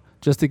bar,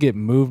 just to get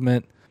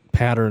movement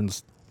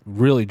patterns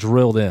really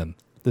drilled in.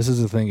 This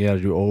is the thing you got to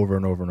do over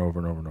and over and over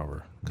and over and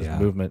over. Because Yeah.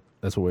 movement,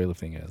 that's what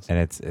weightlifting is. And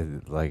it's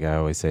like I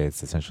always say,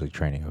 it's essentially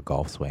training a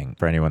golf swing.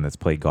 For anyone that's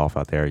played golf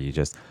out there, you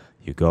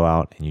go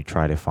out and you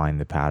try to find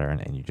the pattern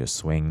and you just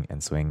swing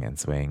and swing and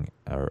swing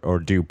or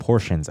do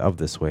portions of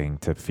the swing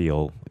to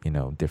feel,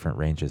 different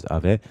ranges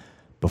of it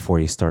before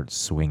you start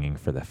swinging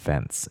for the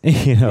fence.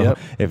 Yep.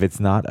 If it's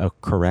not a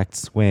correct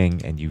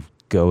swing and you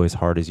go as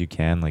hard as you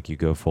can, like you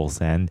go full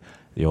send,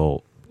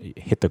 you'll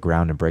hit the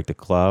ground and break the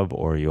club,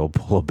 or you'll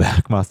pull a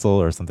back muscle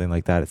or something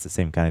like that. It's the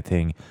same kind of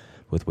thing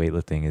with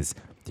weightlifting. Is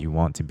you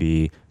want to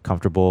be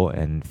comfortable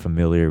and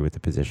familiar with the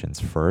positions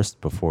first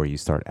before you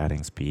start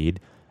adding speed.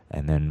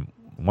 And then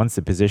once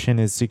the position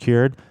is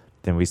secured,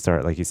 then we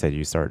start, like you said,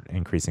 you start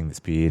increasing the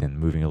speed and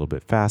moving a little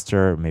bit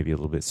faster, maybe a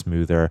little bit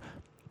smoother.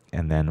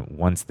 And then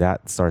once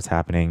that starts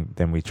happening,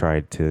 then we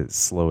try to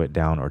slow it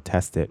down or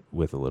test it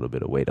with a little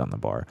bit of weight on the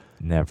bar.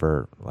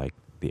 Never like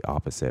the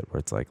opposite, where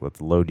it's like,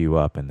 let's load you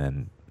up and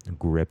then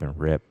grip and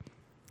rip.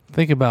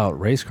 Think about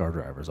race car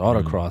drivers,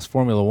 autocross,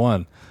 Formula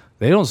One.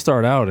 They don't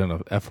start out in a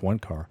F1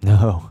 car.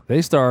 No.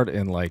 They start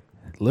in like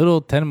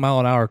little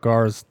 10-mile-an-hour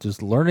cars,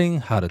 just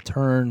learning how to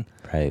turn,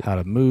 Right. how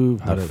to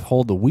move, how to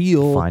hold the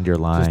wheel, Find your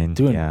line. just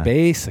doing Yeah.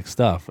 basic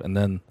stuff, and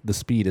then the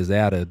speed is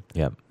added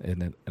Yep.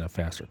 in a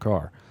faster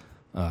car.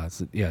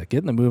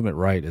 Getting the movement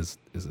right is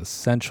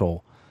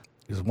essential.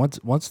 Because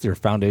once their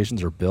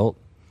foundations are built,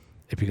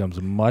 it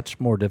becomes much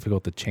more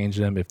difficult to change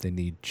them if they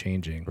need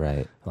changing.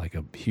 Right. Like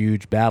a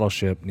huge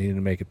battleship needing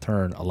to make a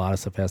turn, a lot of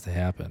stuff has to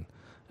happen.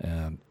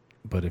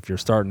 But if you're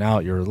starting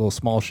out, you're a little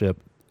small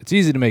ship. It's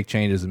easy to make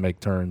changes and make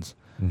turns,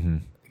 Mm-hmm.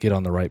 get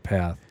on the right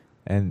path.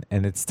 And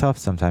it's tough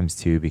sometimes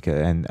too,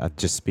 because, and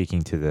just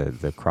speaking to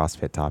the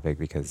CrossFit topic,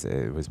 because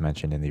it was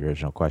mentioned in the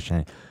original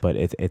question, but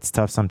it's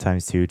tough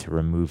sometimes too to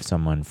remove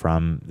someone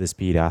from the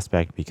speed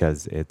aspect,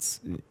 because it's,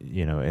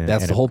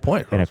 That's the whole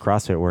point. In a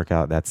CrossFit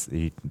workout,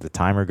 the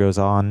timer goes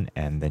on,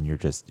 and then you're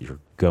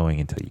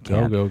going until you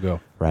can't. Go.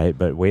 Right.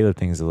 But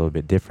weightlifting is a little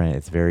bit different.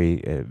 It's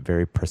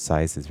very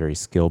precise. It's very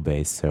skill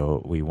based.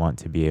 So we want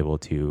to be able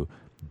to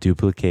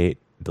duplicate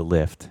the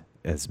lift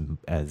as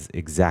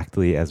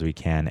exactly as we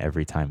can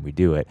every time we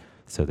do it.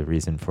 So the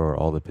reason for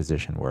all the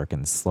position work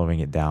and slowing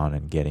it down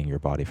and getting your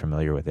body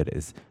familiar with it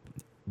is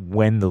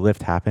when the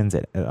lift happens,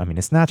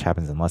 a snatch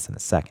happens in less than a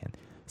second.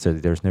 So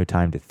there's no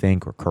time to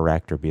think or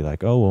correct or be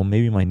like, oh, well,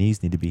 maybe my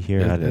knees need to be here.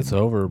 It's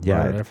over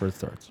right after it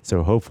starts.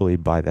 So hopefully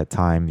by that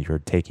time you're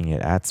taking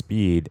it at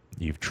speed,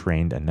 you've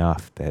trained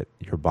enough that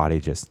your body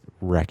just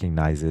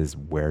recognizes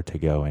where to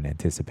go and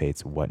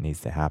anticipates what needs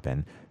to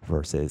happen,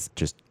 versus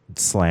just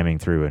slamming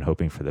through and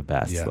hoping for the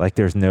best. Yeah. Like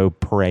there's no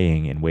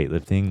praying in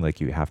weightlifting.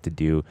 Like you have to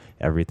do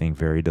everything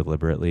very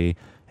deliberately,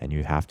 and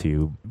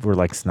we're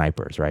like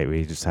snipers, right?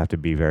 We just have to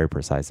be very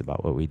precise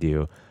about what we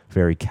do,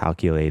 very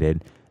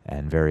calculated,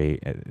 and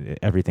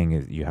everything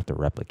is, you have to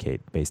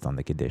replicate based on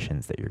the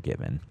conditions that you're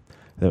given.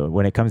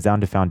 When it comes down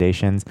to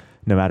foundations,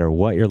 no matter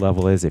what your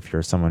level is, if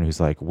you're someone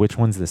who's like, which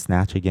one's the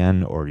snatch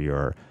again, or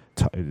you're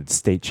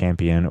state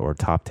champion or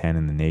top 10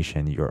 in the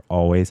nation, you're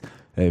always,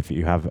 if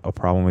you have a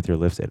problem with your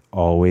lifts, it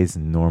always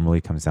normally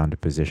comes down to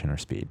position or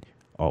speed,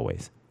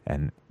 always.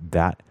 And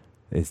that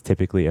is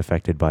typically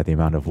affected by the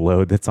amount of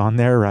load that's on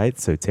there, right?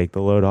 So take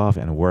the load off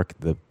and work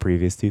the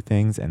previous two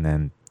things, and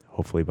then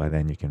hopefully by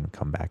then you can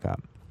come back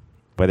up.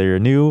 Whether you're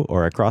new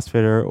or a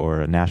CrossFitter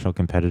or a national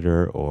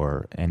competitor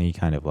or any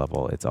kind of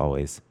level, it's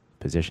always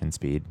position,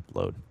 speed,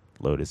 load.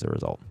 Load is the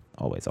result.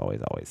 Always,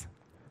 always, always.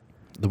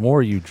 The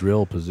more you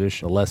drill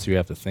position, the less you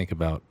have to think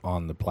about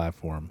on the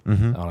platform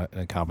in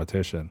a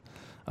competition.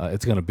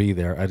 It's going to be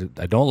there.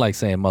 I don't like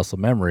saying muscle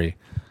memory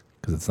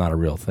because it's not a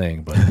real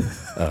thing, but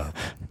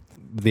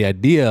the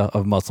idea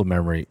of muscle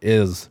memory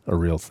is a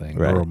real thing,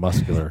 right.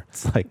 Neuromuscular.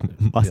 It's like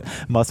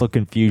muscle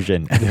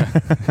confusion.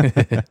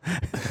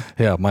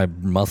 Yeah, my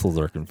muscles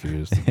are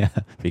confused. Yeah,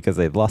 because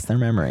they've lost their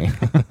memory.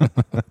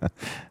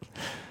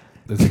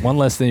 There's one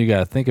less thing you got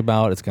to think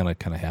about. It's going to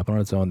kind of happen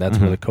on its own. That's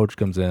where the coach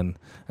comes in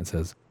and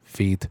says,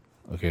 feet.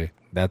 Okay,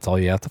 that's all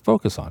you have to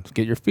focus on. Just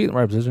get your feet in the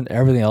right position.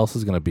 Everything else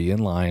is going to be in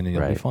line, and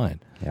you'll be fine.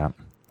 Yeah,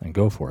 and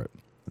go for it.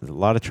 There's a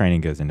lot of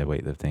training goes into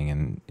weightlifting,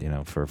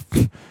 and for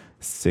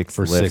six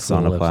lifts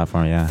on a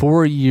platform. Yeah,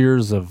 4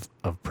 years of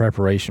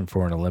preparation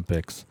for an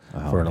Olympics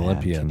for an man,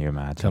 Olympian. Can you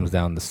imagine? Comes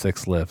down to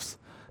 6 lifts.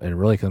 And it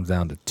really comes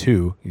down to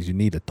 2 because you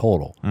need a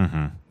total.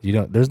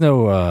 Mm-hmm. There's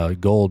no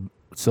gold,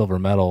 silver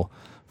medal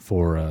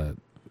for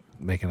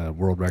making a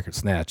world record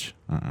snatch.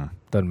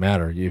 Doesn't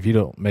matter. If you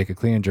don't make a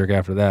clean and jerk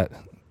after that,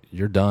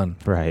 you're done.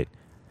 Right.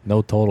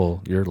 No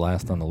total, you're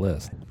last on the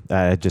list.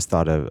 I just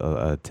thought of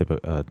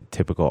a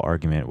typical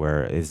argument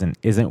where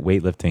isn't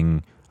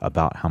weightlifting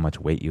about how much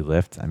weight you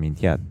lift? I mean,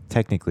 yeah,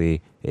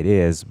 technically it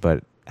is,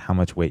 but how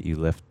much weight you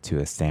lift to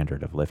a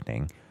standard of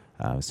lifting.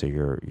 So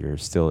you're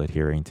still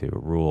adhering to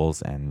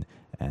rules and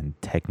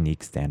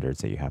technique standards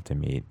that you have to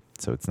meet.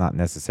 So it's not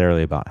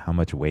necessarily about how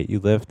much weight you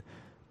lift,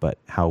 but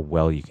how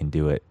well you can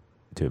do it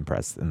to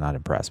impress, and not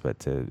impress, but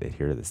to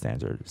adhere to the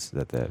standards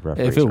that the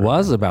referees. If it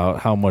was about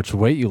how much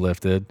weight you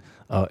lifted,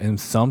 in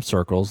some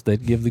circles,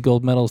 they'd give the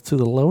gold medals to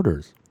the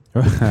loaders.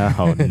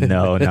 Oh,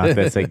 no, not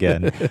this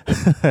again.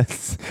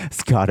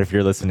 Scott, if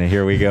you're listening,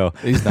 here we go.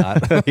 He's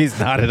not. He's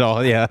not at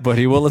all, yeah. But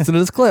he will listen to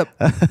this clip.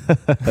 We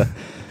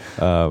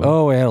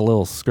had a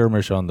little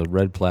skirmish on the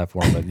red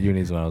platform at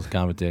unis when I was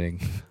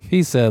commentating.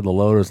 He said the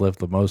loaders lift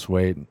the most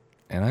weight.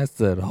 And I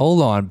said,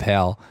 hold on,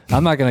 pal.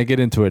 I'm not going to get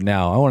into it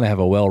now. I want to have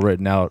a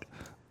well-written out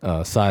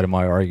side of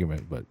my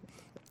argument. But,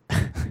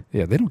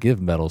 yeah, they don't give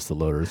medals to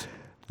loaders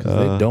because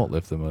they don't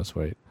lift the most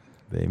weight.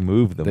 They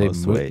move the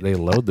most weight. They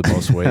load the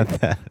most weight.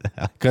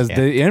 Because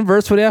the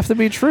inverse would have to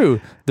be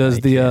true. Does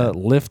the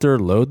lifter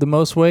load the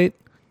most weight?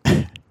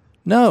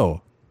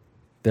 No.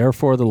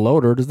 Therefore, the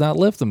loader does not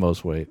lift the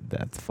most weight.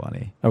 That's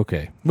funny.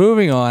 Okay,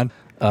 moving on.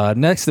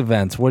 Next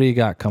events, what do you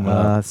got coming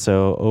up?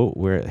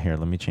 We're here.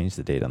 Let me change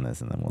the date on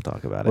this, and then we'll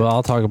talk about it. Well,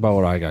 I'll talk about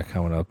what I got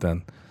coming up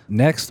then.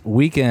 Next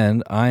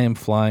weekend, I am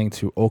flying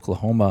to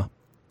Norman,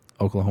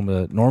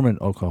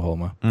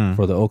 Oklahoma,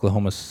 for the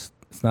Oklahoma.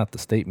 It's not the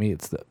state meet.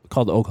 It's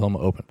called the Oklahoma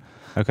Open.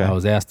 Okay. I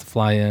was asked to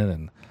fly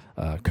in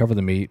and cover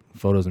the meet,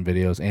 photos and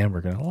videos, and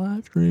we're going to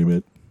live stream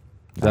it.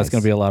 Nice. That's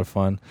going to be a lot of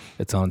fun.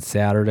 It's on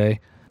Saturday.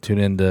 Tune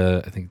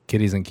into, I think,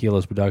 Kitties and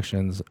Kilos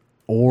Productions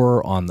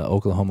or on the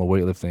Oklahoma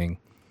Weightlifting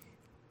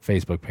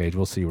Facebook page.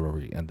 We'll see where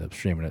we end up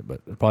streaming it, but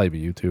it'll probably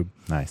be YouTube.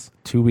 Nice.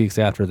 2 weeks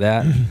after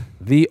that,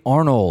 the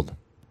Arnold,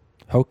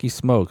 Hokey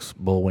Smokes,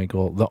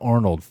 Bullwinkle, the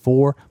Arnold,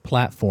 4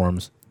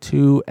 platforms,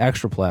 2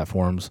 extra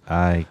platforms.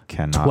 I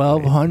cannot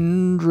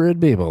 1,200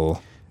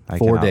 people. I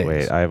 4 cannot days.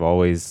 wait. I've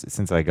always,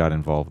 since I got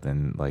involved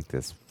in like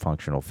this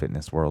functional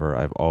fitness world,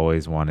 I've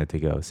always wanted to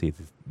go see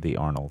the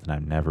Arnold, and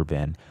I've never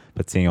been.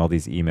 But seeing all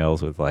these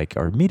emails with like,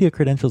 our media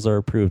credentials are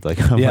approved. Like,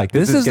 I'm like,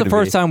 this is the gonna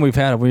first be- time we've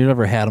had them. We've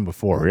never had them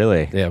before.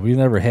 Really? Yeah, we've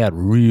never had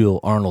real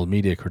Arnold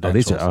media Oh,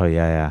 credentials. these are,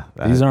 yeah.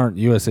 These aren't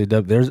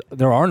USAW.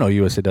 There are no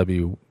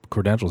USAW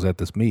credentials at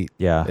this meet.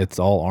 Yeah. It's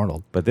all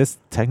Arnold. But this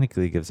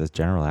technically gives us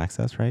general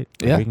access, right?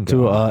 Like, Yeah, we can to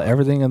go on.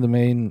 everything in the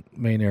main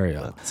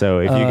area. So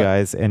if you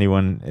guys,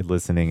 anyone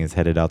listening is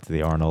headed out to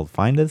the Arnold,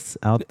 find us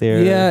out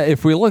there. Yeah,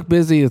 if we look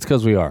busy, it's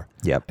because we are.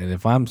 Yep. And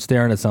if I'm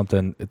staring at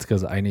something, it's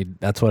because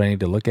that's what I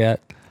need to look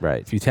at.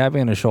 Right. If you tap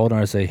me on the shoulder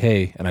and I say,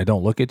 hey, and I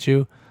don't look at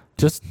you,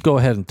 just go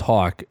ahead and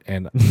talk.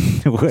 And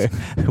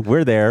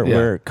we're there. Yeah.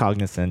 We're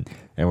cognizant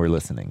and we're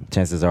listening.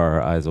 Chances are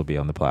our eyes will be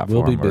on the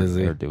platform. We'll be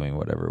busy. or doing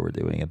whatever we're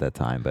doing at that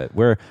time. But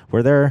we're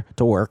there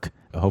to work.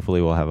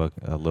 Hopefully we'll have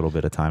a little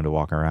bit of time to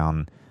walk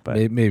around.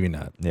 But maybe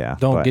not. yeah,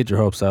 Don't but- get your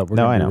hopes up. We're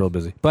No, going I to be know. real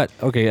busy. But,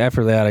 okay,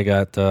 after that, I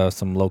got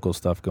some local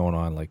stuff going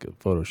on, like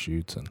photo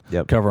shoots and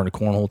Yep. covering a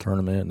cornhole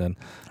tournament. And then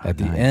at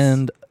the nice.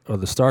 end or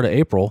the start of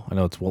April, I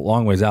know it's a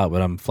long ways out,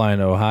 but I'm flying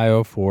to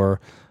Ohio for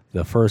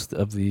the first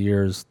of the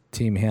year's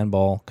team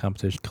handball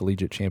competition,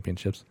 collegiate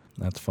championships.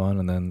 That's fun.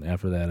 And then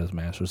after that is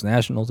Masters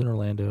Nationals in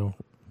Orlando,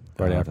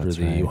 right Oh, after that's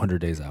the right.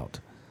 100 days out.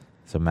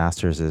 So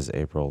Masters is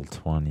April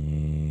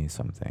 20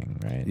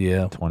 something, right?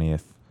 Yeah.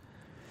 20th.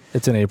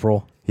 It's in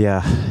April.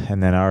 Yeah,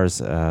 and then ours.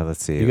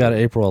 Let's see. You got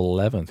April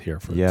 11th here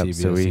for Yep. TBSC3.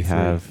 So we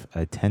have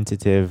a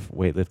tentative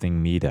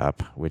weightlifting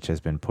meetup, which has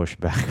been pushed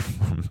back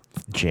from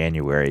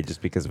January just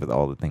because of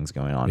all the things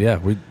going on. Yeah,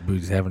 we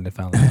just haven't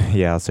found that.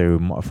 Yeah. So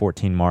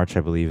 14 March,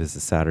 I believe, is the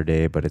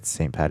Saturday, but it's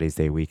St. Patty's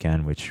Day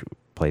weekend, which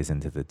plays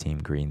into the Team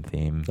Green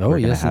theme. Oh, We're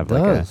gonna yes, it have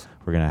does.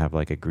 we're gonna have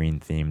like a green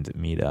themed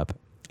meetup.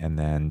 And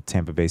then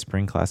Tampa Bay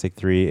Spring Classic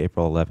 3,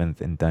 April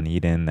 11th in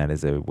Dunedin. That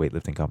is a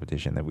weightlifting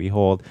competition that we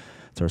hold.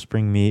 It's our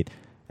spring meet.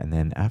 And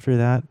then after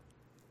that,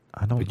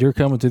 I don't. But you're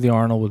coming to the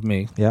Arnold with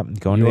me. Yep,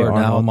 going You to the are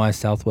now Arnold. my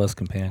Southwest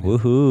companion.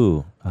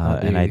 Woohoo! Oh,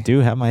 And I baby. do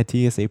have my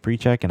TSA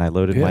pre-check, and I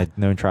loaded Yeah. my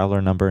known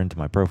traveler number into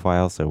my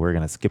profile, so we're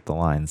going to skip the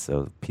line.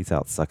 So peace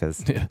out,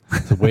 suckers. Yeah.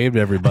 So wave to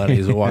everybody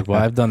as we walk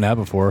by. I've done that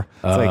before.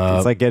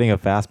 It's like getting a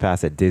fast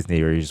pass at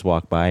Disney where you just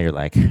walk by and you're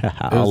like,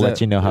 I'll let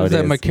you know how it was is.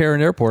 at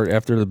McCarran Airport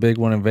after the big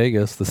one in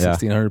Vegas, the Yeah.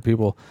 1,600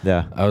 people.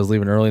 Yeah. I was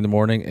leaving early in the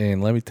morning,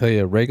 and let me tell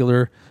you,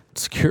 regular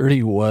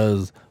security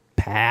was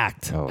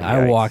packed. Oh, I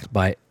yikes. walked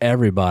by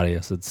everybody. I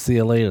said, see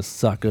you later,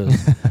 suckers.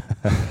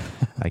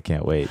 I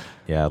can't wait.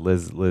 Yeah,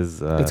 Liz.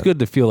 It's good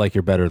to feel like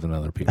you're better than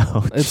other people.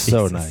 Oh, it's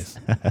so Jesus.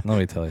 nice. Let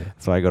me tell you.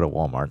 So I go to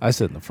Walmart. I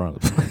sit in the front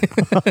of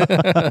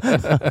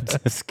the plane.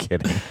 Just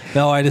kidding.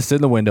 No, I just sit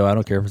in the window. I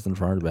don't care if it's in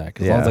front or the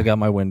back. As long as Yeah. I got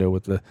my window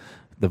with the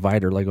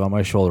divider like on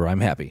my shoulder, I'm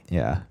happy.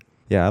 Yeah.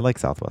 Yeah, I like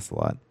Southwest a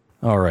lot.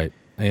 All right.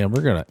 And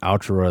we're going to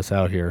outro us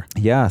out here.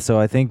 Yeah, so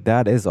I think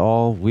that is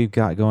all we've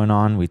got going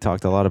on. We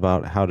talked a lot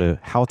about how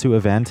to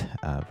event,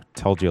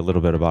 told you a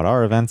little bit about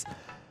our events,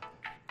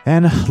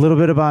 and a little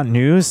bit about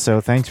news. So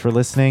thanks for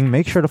listening.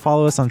 Make sure to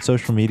follow us on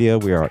social media.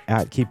 We are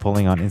at Keep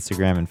Pulling on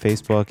Instagram and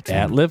Facebook. At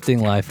And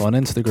Lifting Life on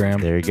Instagram.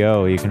 there you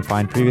go. You can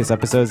find previous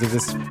episodes of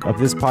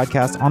this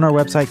podcast on our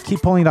website,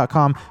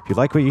 keeppulling.com. If you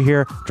like what you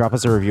hear, drop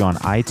us a review on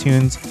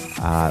iTunes.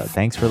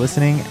 Thanks for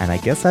listening, and I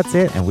guess that's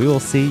it. And we will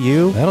see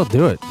you That'll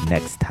do it.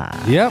 next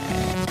time. Yep.